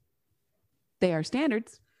standards. They are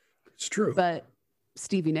standards. It's true. But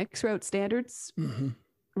Stevie Nicks wrote standards. Mm-hmm.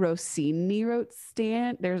 Rossini wrote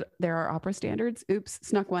there are opera standards. Oops,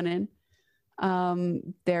 snuck one in.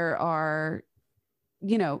 There are,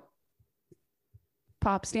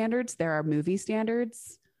 pop standards. There are movie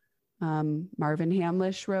standards. Marvin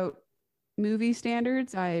Hamlish wrote movie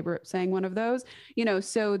standards. I sang one of those,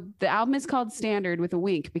 so the album is called Standard with a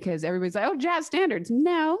wink because everybody's like, oh, jazz standards.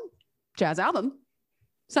 No, jazz album,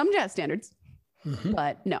 some jazz standards,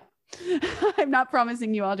 but no, I'm not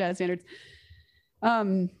promising you all jazz standards.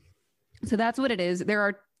 So that's what it is.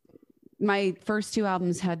 My first two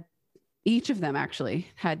albums each of them actually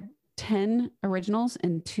had 10 originals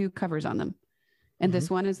and 2 covers on them. And this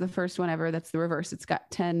one is the first one ever. That's the reverse. It's got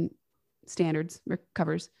 10 standards or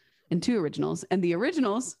covers and 2 originals. And the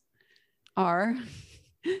originals are,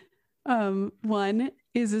 one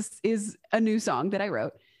is a new song that I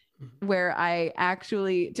wrote where I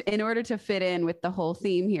actually, in order to fit in with the whole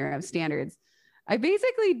theme here of standards, I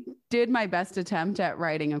basically did my best attempt at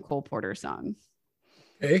writing a Cole Porter song.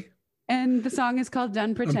 Okay. And the song is called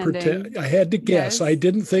Done Pretending. I had to guess. Yes. I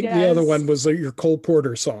didn't think the other one was your Cole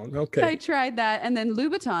Porter song. Okay. I tried that. And then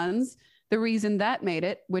Louboutins, the reason that made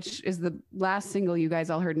it, which is the last single you guys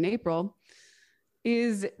all heard in April,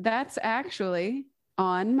 that's actually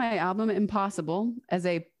on my album Impossible as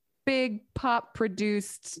a big pop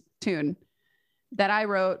produced tune that I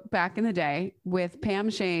wrote back in the day with Pam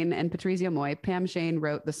Shane and Patrizia Moy. Pam Shane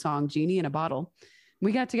wrote the song Genie in a Bottle.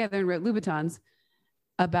 We got together and wrote Louboutins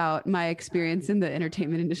about my experience in the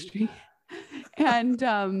entertainment industry. And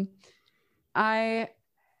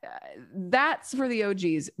that's for the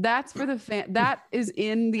OGs. That's for the fan. That is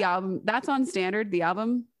in the album. That's on Standard, the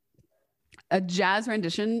album, a jazz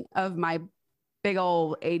rendition of my big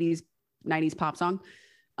old 80s, 90s pop song.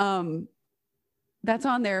 That's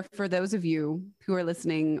on there for those of you who are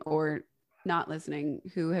listening or not listening,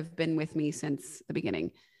 who have been with me since the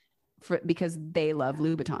beginning, because they love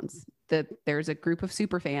Louboutins. There's a group of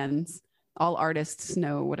super fans. All artists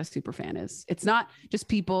know what a super fan is. It's not just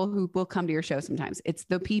people who will come to your show sometimes. It's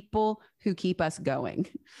the people who keep us going,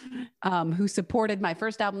 who supported my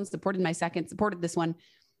first album, supported my second, supported this one.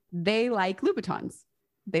 They like Louboutins.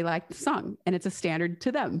 They like the song, and it's a standard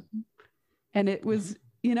to them. And it was,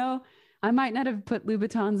 I might not have put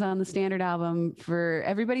Louboutins on the Standard album for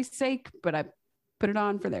everybody's sake, but I put it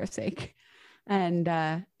on for their sake. And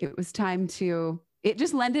it was time it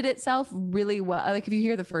just lended itself really well. Like if you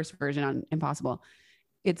hear the first version on Impossible,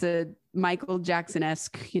 it's a Michael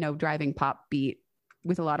Jackson-esque, driving pop beat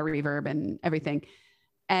with a lot of reverb and everything.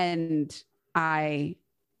 And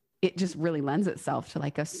it just really lends itself to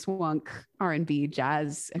like a swunk R&B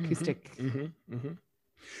jazz acoustic.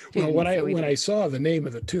 Well, when I saw the name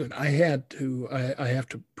of the tune, I have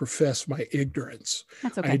to profess my ignorance.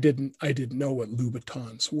 That's okay. I didn't know what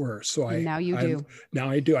Louboutins were. So now you do.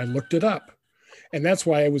 Now I do. I looked it up. And that's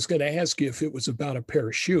why I was going to ask you if it was about a pair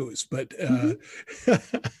of shoes, but it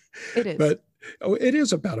is. But it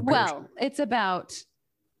is about a pair of shoes. Well, it's about,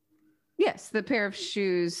 yes, the pair of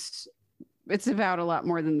shoes. It's about a lot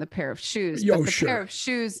more than the pair of shoes. But the pair of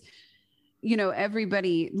shoes,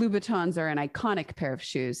 Louboutins are an iconic pair of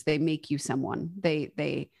shoes. They make you someone.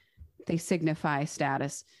 They signify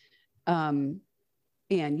status. And,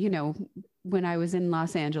 when I was in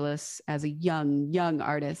Los Angeles as a young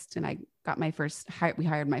artist, and I got we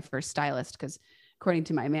hired my first stylist because according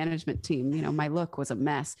to my management team, my look was a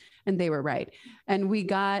mess, and they were right. And we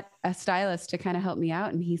got a stylist to kind of help me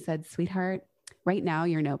out. And he said, sweetheart, right now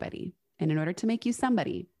you're nobody. And in order to make you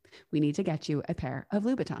somebody, we need to get you a pair of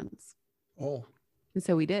Louboutins. Oh. And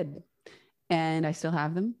so we did. And I still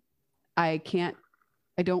have them. I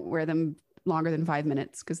don't wear them longer than 5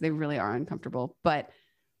 minutes because they really are uncomfortable, but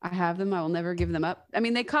I have them. I will never give them up. I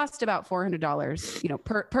mean, they cost about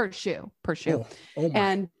 $400, per shoe. Oh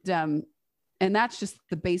my. And that's just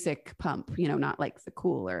the basic pump, not like the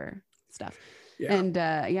cooler stuff. Yeah. And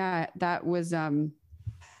that was, the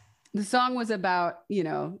song was about,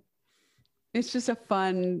 it's just a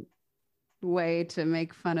fun way to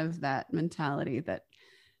make fun of that mentality that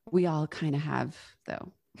we all kind of have,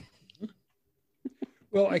 though.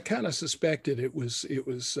 Well, I kind of suspected it was when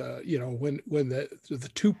the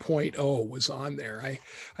 2.0 was on there,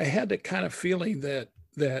 I had the kind of feeling that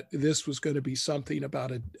this was going to be something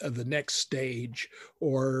about the next stage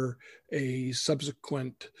or a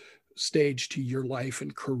subsequent stage to your life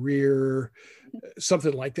and career,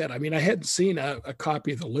 something like that. I mean, I hadn't seen a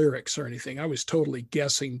copy of the lyrics or anything. I was totally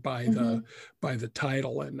guessing by the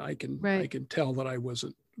title, and I can tell that I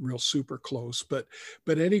wasn't real super close, but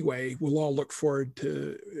anyway, we'll all look forward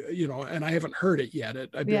to, and I haven't heard it yet.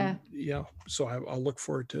 So I'll look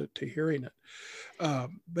forward to hearing it.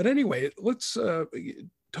 But anyway, let's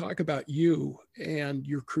talk about you and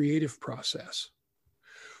your creative process.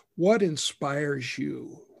 What inspires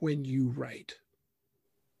you when you write?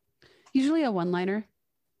 Usually a one-liner.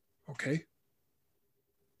 Okay.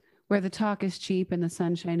 Where the talk is cheap and the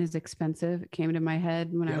sunshine is expensive. It came to my head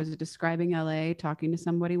when I was describing LA, talking to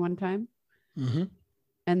somebody one time. Mm-hmm.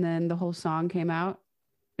 And then the whole song came out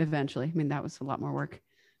eventually. I mean, that was a lot more work.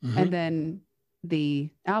 Mm-hmm. And then the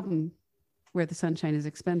album, Where the Sunshine is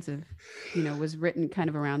Expensive, was written kind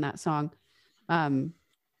of around that song,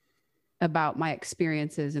 about my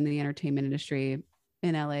experiences in the entertainment industry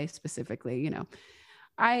in LA specifically.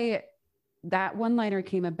 That one-liner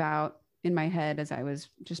came about in my head as I was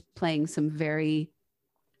just playing some very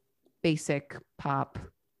basic pop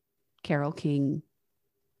Carole King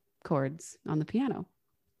chords on the piano.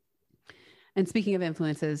 And speaking of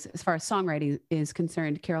influences, as far as songwriting is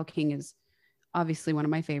concerned, Carole King is obviously one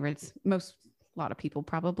of my favorites. A lot of people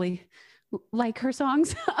probably like her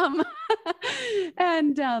songs.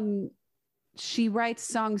 And she writes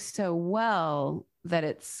songs so well that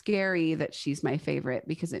it's scary that she's my favorite,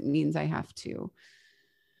 because it means I have to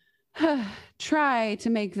try to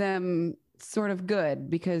make them sort of good,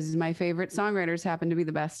 because my favorite songwriters happen to be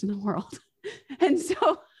the best in the world. And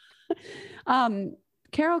so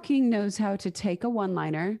Carole King knows how to take a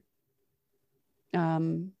one-liner.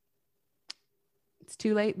 It's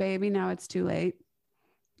too late, baby. Now it's too late.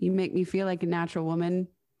 You make me feel like a natural woman.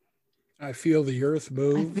 I feel the earth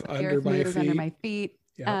move under my feet.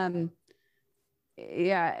 Yeah.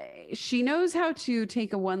 She knows how to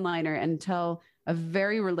take a one-liner and tell a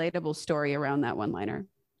very relatable story around that one-liner.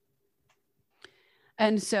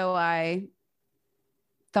 And so I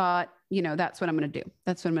thought, that's what I'm going to do.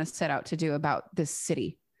 That's what I'm going to set out to do about this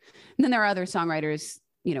city. And then there are other songwriters,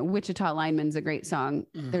 Wichita Lineman's a great song.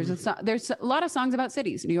 Mm-hmm. There's a lot of songs about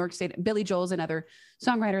cities. New York State, Billy Joel's another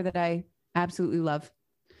songwriter that I absolutely love.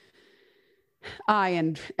 I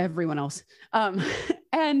and everyone else.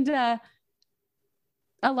 And a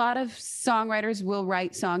lot of songwriters will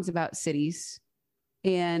write songs about cities.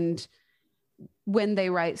 And when they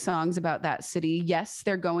write songs about that city, yes,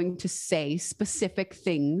 they're going to say specific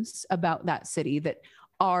things about that city that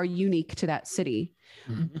are unique to that city.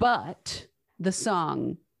 Mm-hmm. But the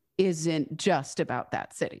song isn't just about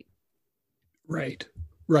that city. Right.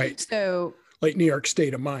 So, like New York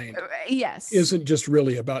State of Mind. Yes. Isn't just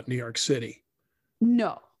really about New York City.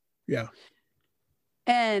 No. Yeah.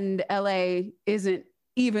 And LA isn't,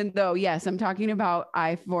 even though, yes, I'm talking about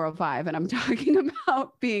I-405 and I'm talking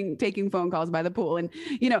about taking phone calls by the pool and,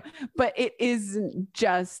 but it isn't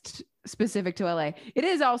just specific to LA. It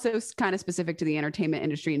is also kind of specific to the entertainment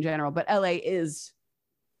industry in general, but LA is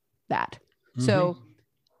that. Mm-hmm. So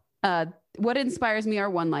what inspires me are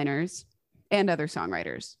one-liners and other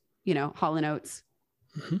songwriters, Hall & Oates.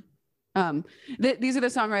 Mm-hmm. These are the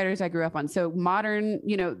songwriters I grew up on. So modern,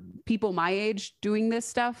 people my age doing this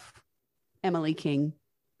stuff, Emily King,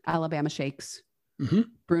 Alabama Shakes, mm-hmm.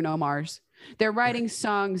 Bruno Mars. They're writing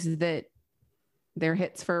songs that they're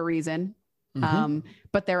hits for a reason. Mm-hmm.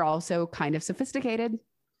 But they're also kind of sophisticated.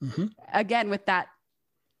 Mm-hmm. Again, with that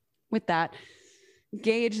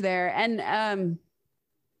gauge there. And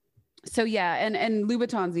so yeah, and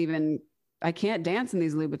Louboutins, even I can't dance in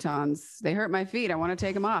these Louboutins. They hurt my feet. I want to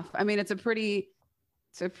take them off. I mean, it's a pretty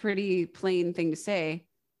plain thing to say,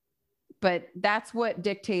 but that's what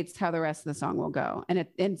dictates how the rest of the song will go. And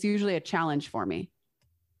it's usually a challenge for me.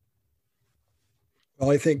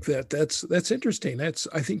 Well, I think that's interesting. I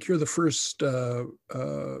think you're the first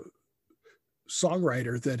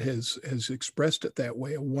songwriter that has expressed it that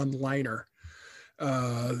way, a one-liner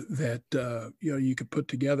that you could put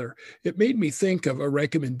together. It made me think of a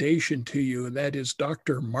recommendation to you, and that is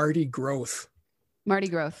Dr. Marty Groth. Marty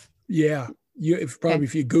Groth. Yeah.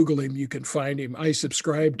 If you Google him, you can find him. I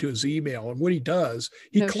subscribe to his email, and what he does,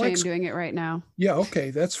 he collects. Shame doing it right now. Yeah, okay,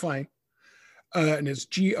 that's fine. And it's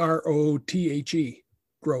Grothe,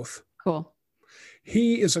 Groth. Cool.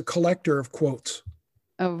 He is a collector of quotes.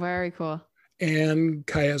 Oh, very cool. And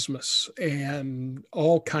chiasmus and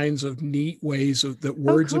all kinds of neat ways that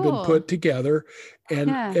words have been put together,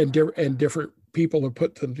 and different people have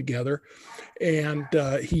put them together. And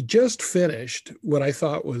he just finished what I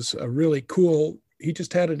thought was a really cool. He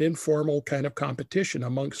just had an informal kind of competition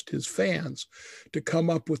amongst his fans to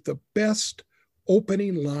come up with the best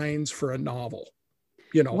opening lines for a novel.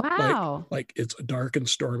 Wow. like it's a dark and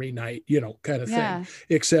stormy night, kind of thing.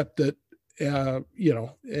 Except that.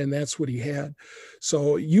 And that's what he had.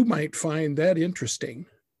 So you might find that interesting.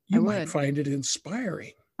 You might find it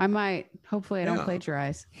inspiring. I might. Hopefully I don't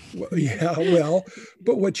plagiarize.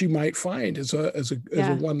 But what you might find is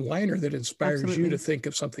a one-liner that inspires you to think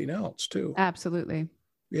of something else too. Absolutely.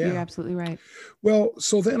 You're absolutely right. Well,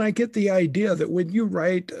 so then I get the idea that when you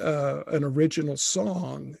write an original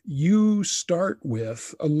song, you start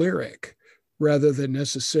with a lyric rather than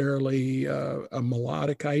necessarily a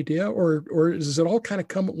melodic idea, or does it all kind of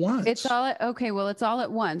come at once? It's all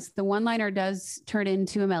at once. The one-liner does turn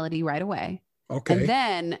into a melody right away. Okay. And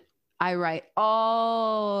then I write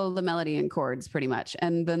all the melody and chords pretty much.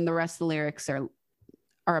 And then the rest of the lyrics are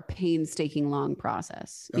a painstaking long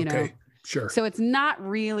process, you know? Sure. So it's not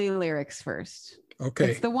really lyrics first.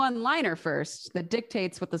 Okay. It's the one-liner first that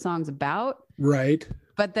dictates what the song's about. Right.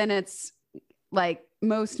 But then it's like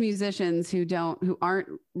most musicians who aren't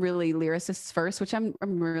really lyricists first, which I'm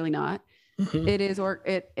really not. Mm-hmm.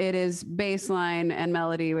 It is bass line and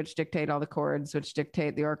melody, which dictate all the chords, which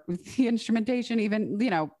dictate the instrumentation, even,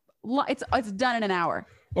 you know, it's done in an hour.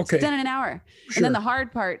 Okay. It's done in an hour. Sure. And then the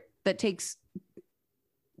hard part that takes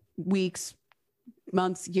weeks,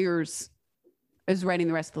 months, years is writing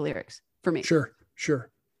the rest of the lyrics for me. Sure.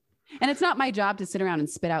 And it's not my job to sit around and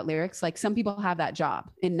spit out lyrics. Like some people have that job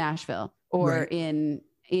in Nashville or in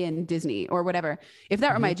Disney or whatever. If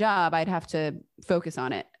that were my job, I'd have to focus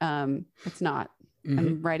on it. It's not.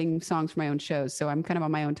 I'm writing songs for my own shows, so I'm kind of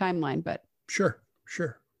on my own timeline, but sure.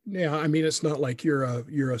 Yeah, I mean, it's not like you're a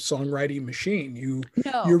songwriting machine. You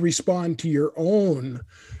respond to your own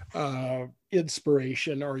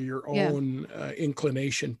inspiration or your own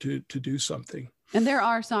inclination to do something. And there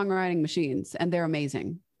are songwriting machines, and they're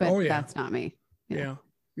amazing, but that's not me. Yeah.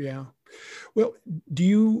 Well, do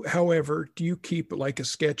you keep like a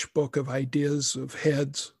sketchbook of ideas of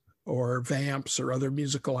heads or vamps or other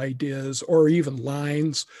musical ideas, or even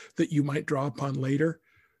lines that you might draw upon later?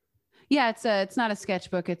 Yeah, it's not a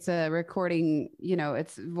sketchbook. It's a recording, you know,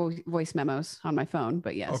 it's voice memos on my phone,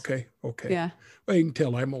 but yes. Okay. Yeah. Well, you can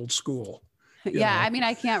tell I'm old school. Yeah. I mean,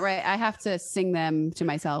 I can't write. I have to sing them to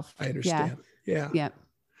myself. I understand. Yeah.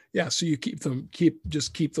 Yeah. So you keep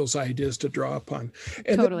those ideas to draw upon.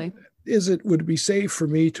 And totally. Would it be safe for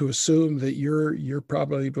me to assume that you're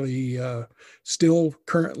probably still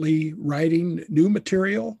currently writing new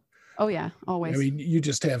material? Oh yeah, always. I mean, you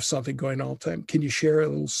just have something going all the time. Can you share a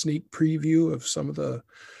little sneak preview of some of the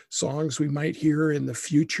songs we might hear in the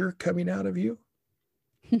future coming out of you?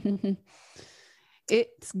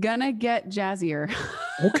 It's gonna get jazzier.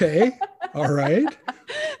 Okay. All right.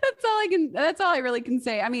 That's all I really can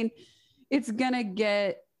say. I mean, it's gonna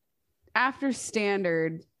get after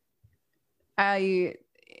standard. I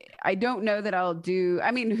don't know that I'll do.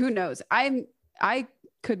 I mean, who knows? I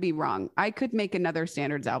could be wrong. I could make another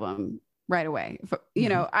standards album right away. You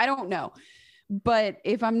know, I don't know. But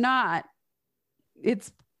if I'm not,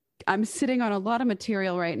 I'm sitting on a lot of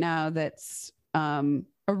material right now that's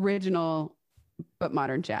original but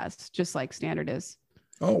modern jazz, just like standard is.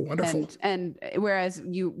 Oh, wonderful. And whereas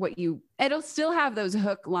it'll still have those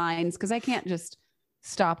hook lines, because I can't just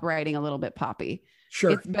stop writing a little bit poppy.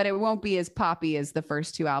 Sure. But it won't be as poppy as the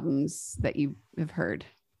first two albums that you have heard.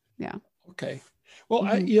 Yeah. Okay. Well,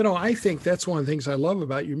 I think that's one of the things I love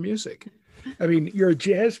about your music. I mean, you're a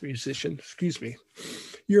jazz musician,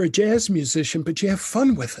 You're a jazz musician, but you have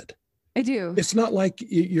fun with it. I do. It's not like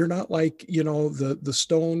you're not like, you know, the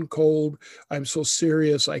stone cold, I'm so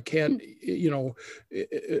serious, I can't, you know,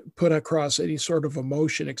 put across any sort of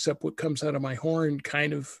emotion except what comes out of my horn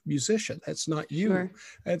kind of musician. That's not you. Sure.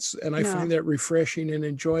 I find that refreshing and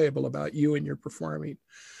enjoyable about you and your performing.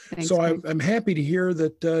 Thanks, so I'm happy to hear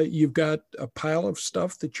that you've got a pile of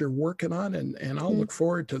stuff that you're working on, and I'll look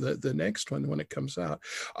forward to the next one when it comes out.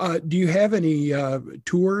 Do you have any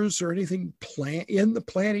tours or anything in the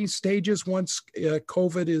planning stages once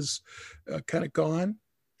COVID is kind of gone?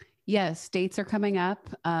 Yes, dates are coming up.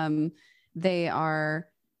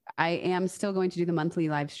 I am still going to do the monthly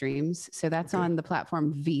live streams. So that's on the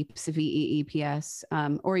platform Veeps, Veeps,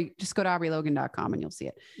 or you just go to AubreyLogan.com and you'll see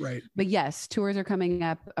it. Right. But yes, tours are coming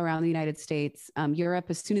up around the United States, Europe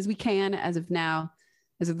as soon as we can. As of now,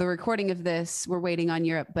 as of the recording of this, we're waiting on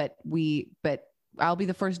Europe, but I'll be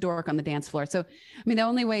the first dork on the dance floor. So, I mean, the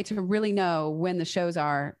only way to really know when the shows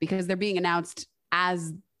are, because they're being announced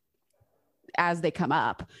as they come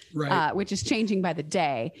up, right. Which is changing by the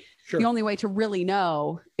day. Sure. The only way to really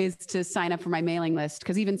know is to sign up for my mailing list,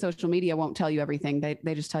 because even social media won't tell you everything.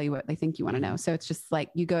 They just tell you what they think you want to know. So it's just like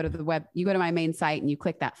you go to my main site and you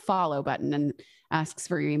click that follow button and asks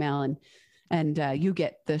for your email, and you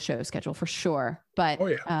get the show schedule for sure. But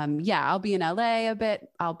I'll be in LA a bit.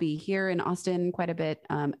 I'll be here in Austin quite a bit.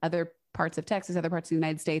 Other parts of Texas, other parts of the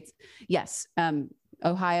United States. Yes.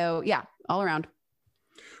 Ohio. Yeah. All around.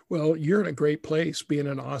 Well, you're in a great place being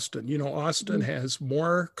in Austin. You know, Austin has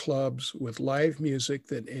more clubs with live music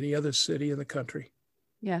than any other city in the country.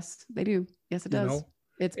 Yes, they do. Yes, it does.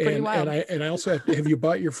 It's pretty wild. And I also have you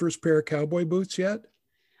bought your first pair of cowboy boots yet?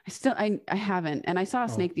 I haven't. And I saw a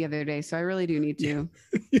snake the other day, so I really do need to.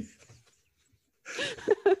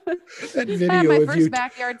 That video I had my of first you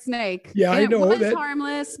backyard snake. Yeah, I know it was that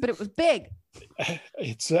harmless, but it was big.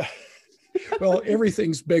 it's well,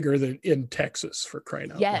 everything's bigger than in Texas, for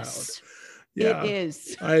crying out Yes, loud. Yeah, it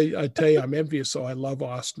is. I tell you, I'm envious. So I love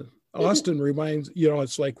Austin. Austin reminds,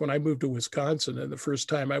 it's like when I moved to Wisconsin and the first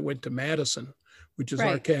time I went to Madison, which is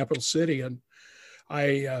our capital city. And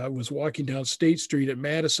I was walking down State Street at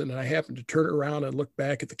Madison, and I happened to turn around and look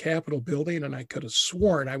back at the Capitol building, and I could have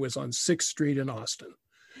sworn I was on 6th Street in Austin.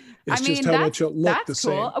 It's just how much it looked the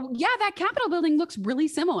same. Cool. Yeah, that Capitol building looks really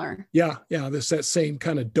similar. Yeah, there's that same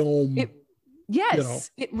kind of dome.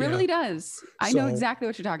 It really does. I know exactly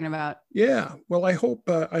what you're talking about. Yeah. Well, I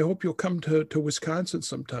hope you'll come to Wisconsin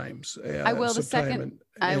sometimes. I will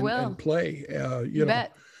and play. You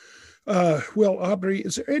bet. Well, Aubrey,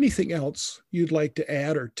 is there anything else you'd like to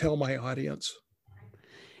add or tell my audience?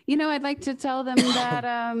 I'd like to tell them that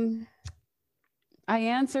I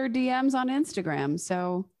answer DMs on Instagram,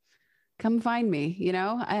 so come find me.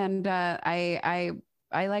 And I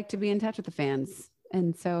like to be in touch with the fans,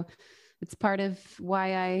 and so it's part of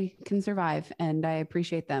why I can survive, and I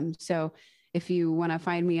appreciate them. So if you want to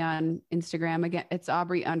find me on Instagram, again, it's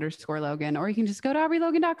Aubrey_Logan, or you can just go to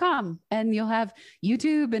AubreyLogan.com and you'll have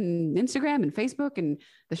YouTube and Instagram and Facebook and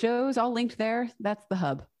the shows all linked there. That's the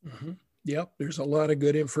hub. Mm-hmm. Yep. There's a lot of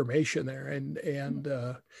good information there. And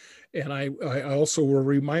I also will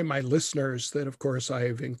remind my listeners that, of course,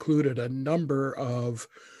 I've included a number of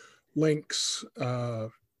links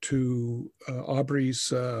to Aubrey's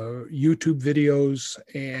YouTube videos,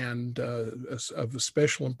 and of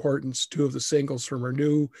special importance, 2 of the singles from her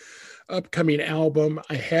new upcoming album.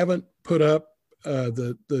 I haven't put up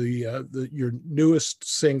your newest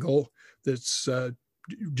single that's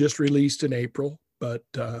just released in April, but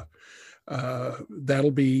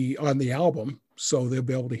that'll be on the album, so they'll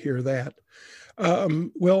be able to hear that.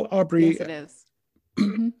 Well, Aubrey, yes, it is.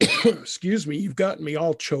 Excuse me, you've gotten me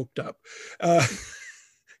all choked up.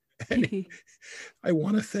 I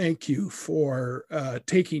want to thank you for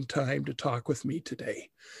taking time to talk with me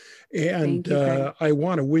today. And I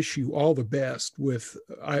want to wish you all the best with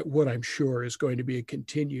what I'm sure is going to be a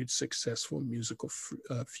continued successful musical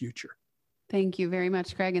future. Thank you very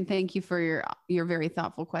much, Craig. And thank you for your very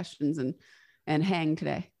thoughtful questions and hang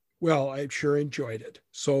today. Well, I sure enjoyed it.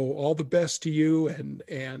 So all the best to you, and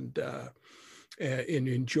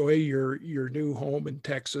enjoy your new home in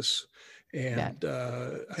Texas. And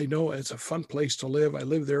I know it's a fun place to live. I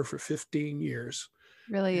lived there for 15 years.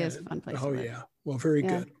 Really is a fun place to live. Oh, yeah. Well, very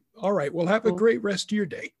good. All right. Well, have a great rest of your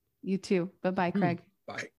day. You too. Bye-bye, Craig.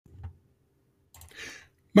 Bye.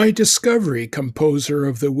 My discovery composer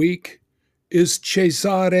of the week is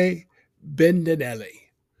Cesare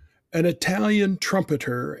Bendinelli, an Italian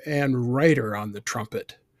trumpeter and writer on the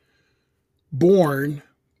trumpet. Born,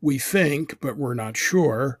 we think, but we're not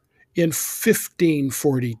sure, in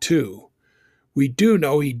 1542. We do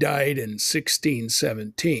know he died in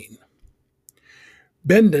 1617.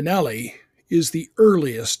 Bendinelli is the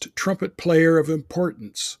earliest trumpet player of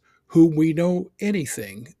importance whom we know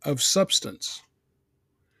anything of substance.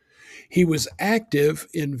 He was active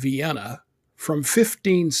in Vienna from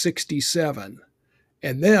 1567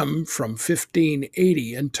 and then from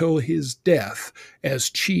 1580 until his death as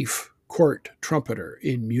chief court trumpeter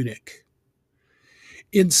in Munich.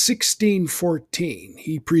 In 1614,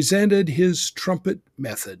 he presented his trumpet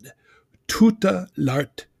method, Tutta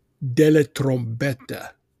l'arte della trombetta,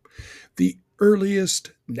 the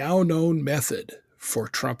earliest now-known method for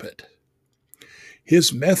trumpet.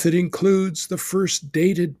 His method includes the first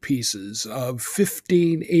dated pieces of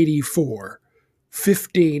 1584,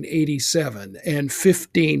 1587, and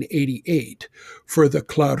 1588 for the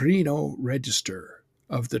clarino register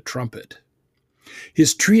of the trumpet.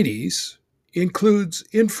 His treatise includes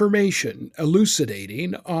information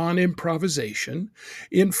elucidating on improvisation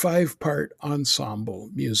in 5-part ensemble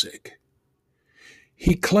music.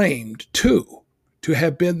 He claimed, too, to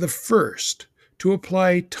have been the first to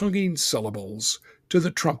apply tonguing syllables to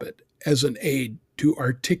the trumpet as an aid to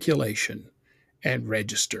articulation and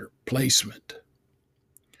register placement.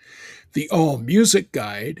 The All Music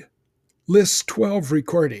Guide lists 12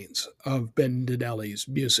 recordings of Bendinelli's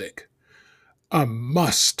music, a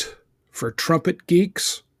must for trumpet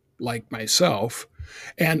geeks like myself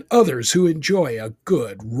and others who enjoy a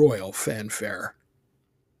good royal fanfare.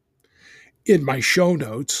 In my show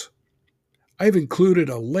notes, I've included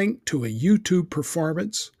a link to a YouTube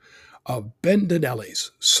performance of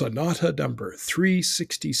Bendinelli's Sonata number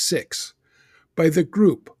 366 by the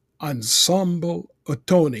group Ensemble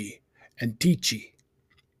Ottoni Antici.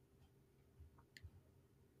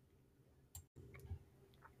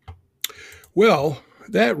 Well,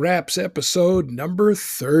 that wraps episode number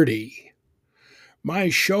 30. My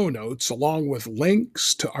show notes, along with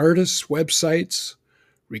links to artists' websites,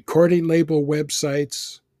 recording label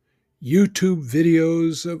websites, YouTube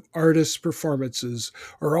videos of artists' performances,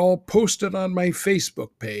 are all posted on my Facebook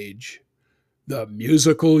page, The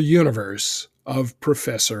Musical Universe of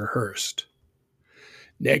Professor Hurst.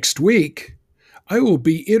 Next week, I will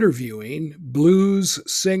be interviewing blues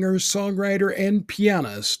singer, songwriter, and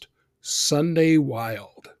pianist Sunday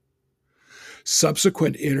Wilde.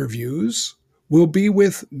 Subsequent interviews will be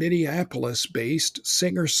with Minneapolis-based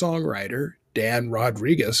singer-songwriter Dan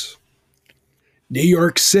Rodriguez, New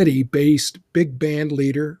York City-based big band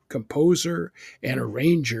leader, composer, and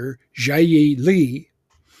arranger Jai Lee,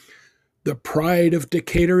 the pride of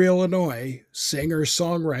Decatur, Illinois,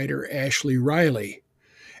 singer-songwriter Ashley Riley,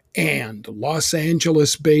 and Los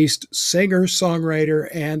Angeles-based singer-songwriter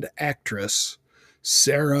and actress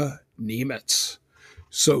Sarah Nemitz.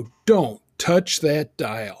 So don't touch that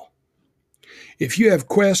dial. If you have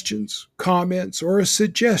questions, comments, or a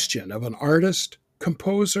suggestion of an artist,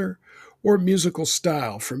 composer, or musical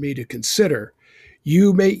style for me to consider,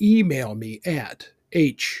 you may email me at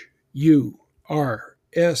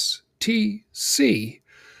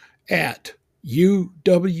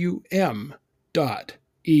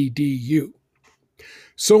hurstc@uwm.edu.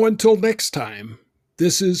 So until next time,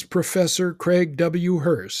 this is Professor Craig W.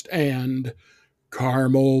 Hurst and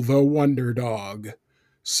Carmel the Wonder Dog,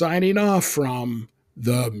 signing off from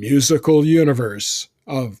the musical universe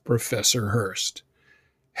of Professor Hurst.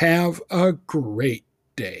 Have a great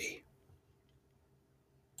day.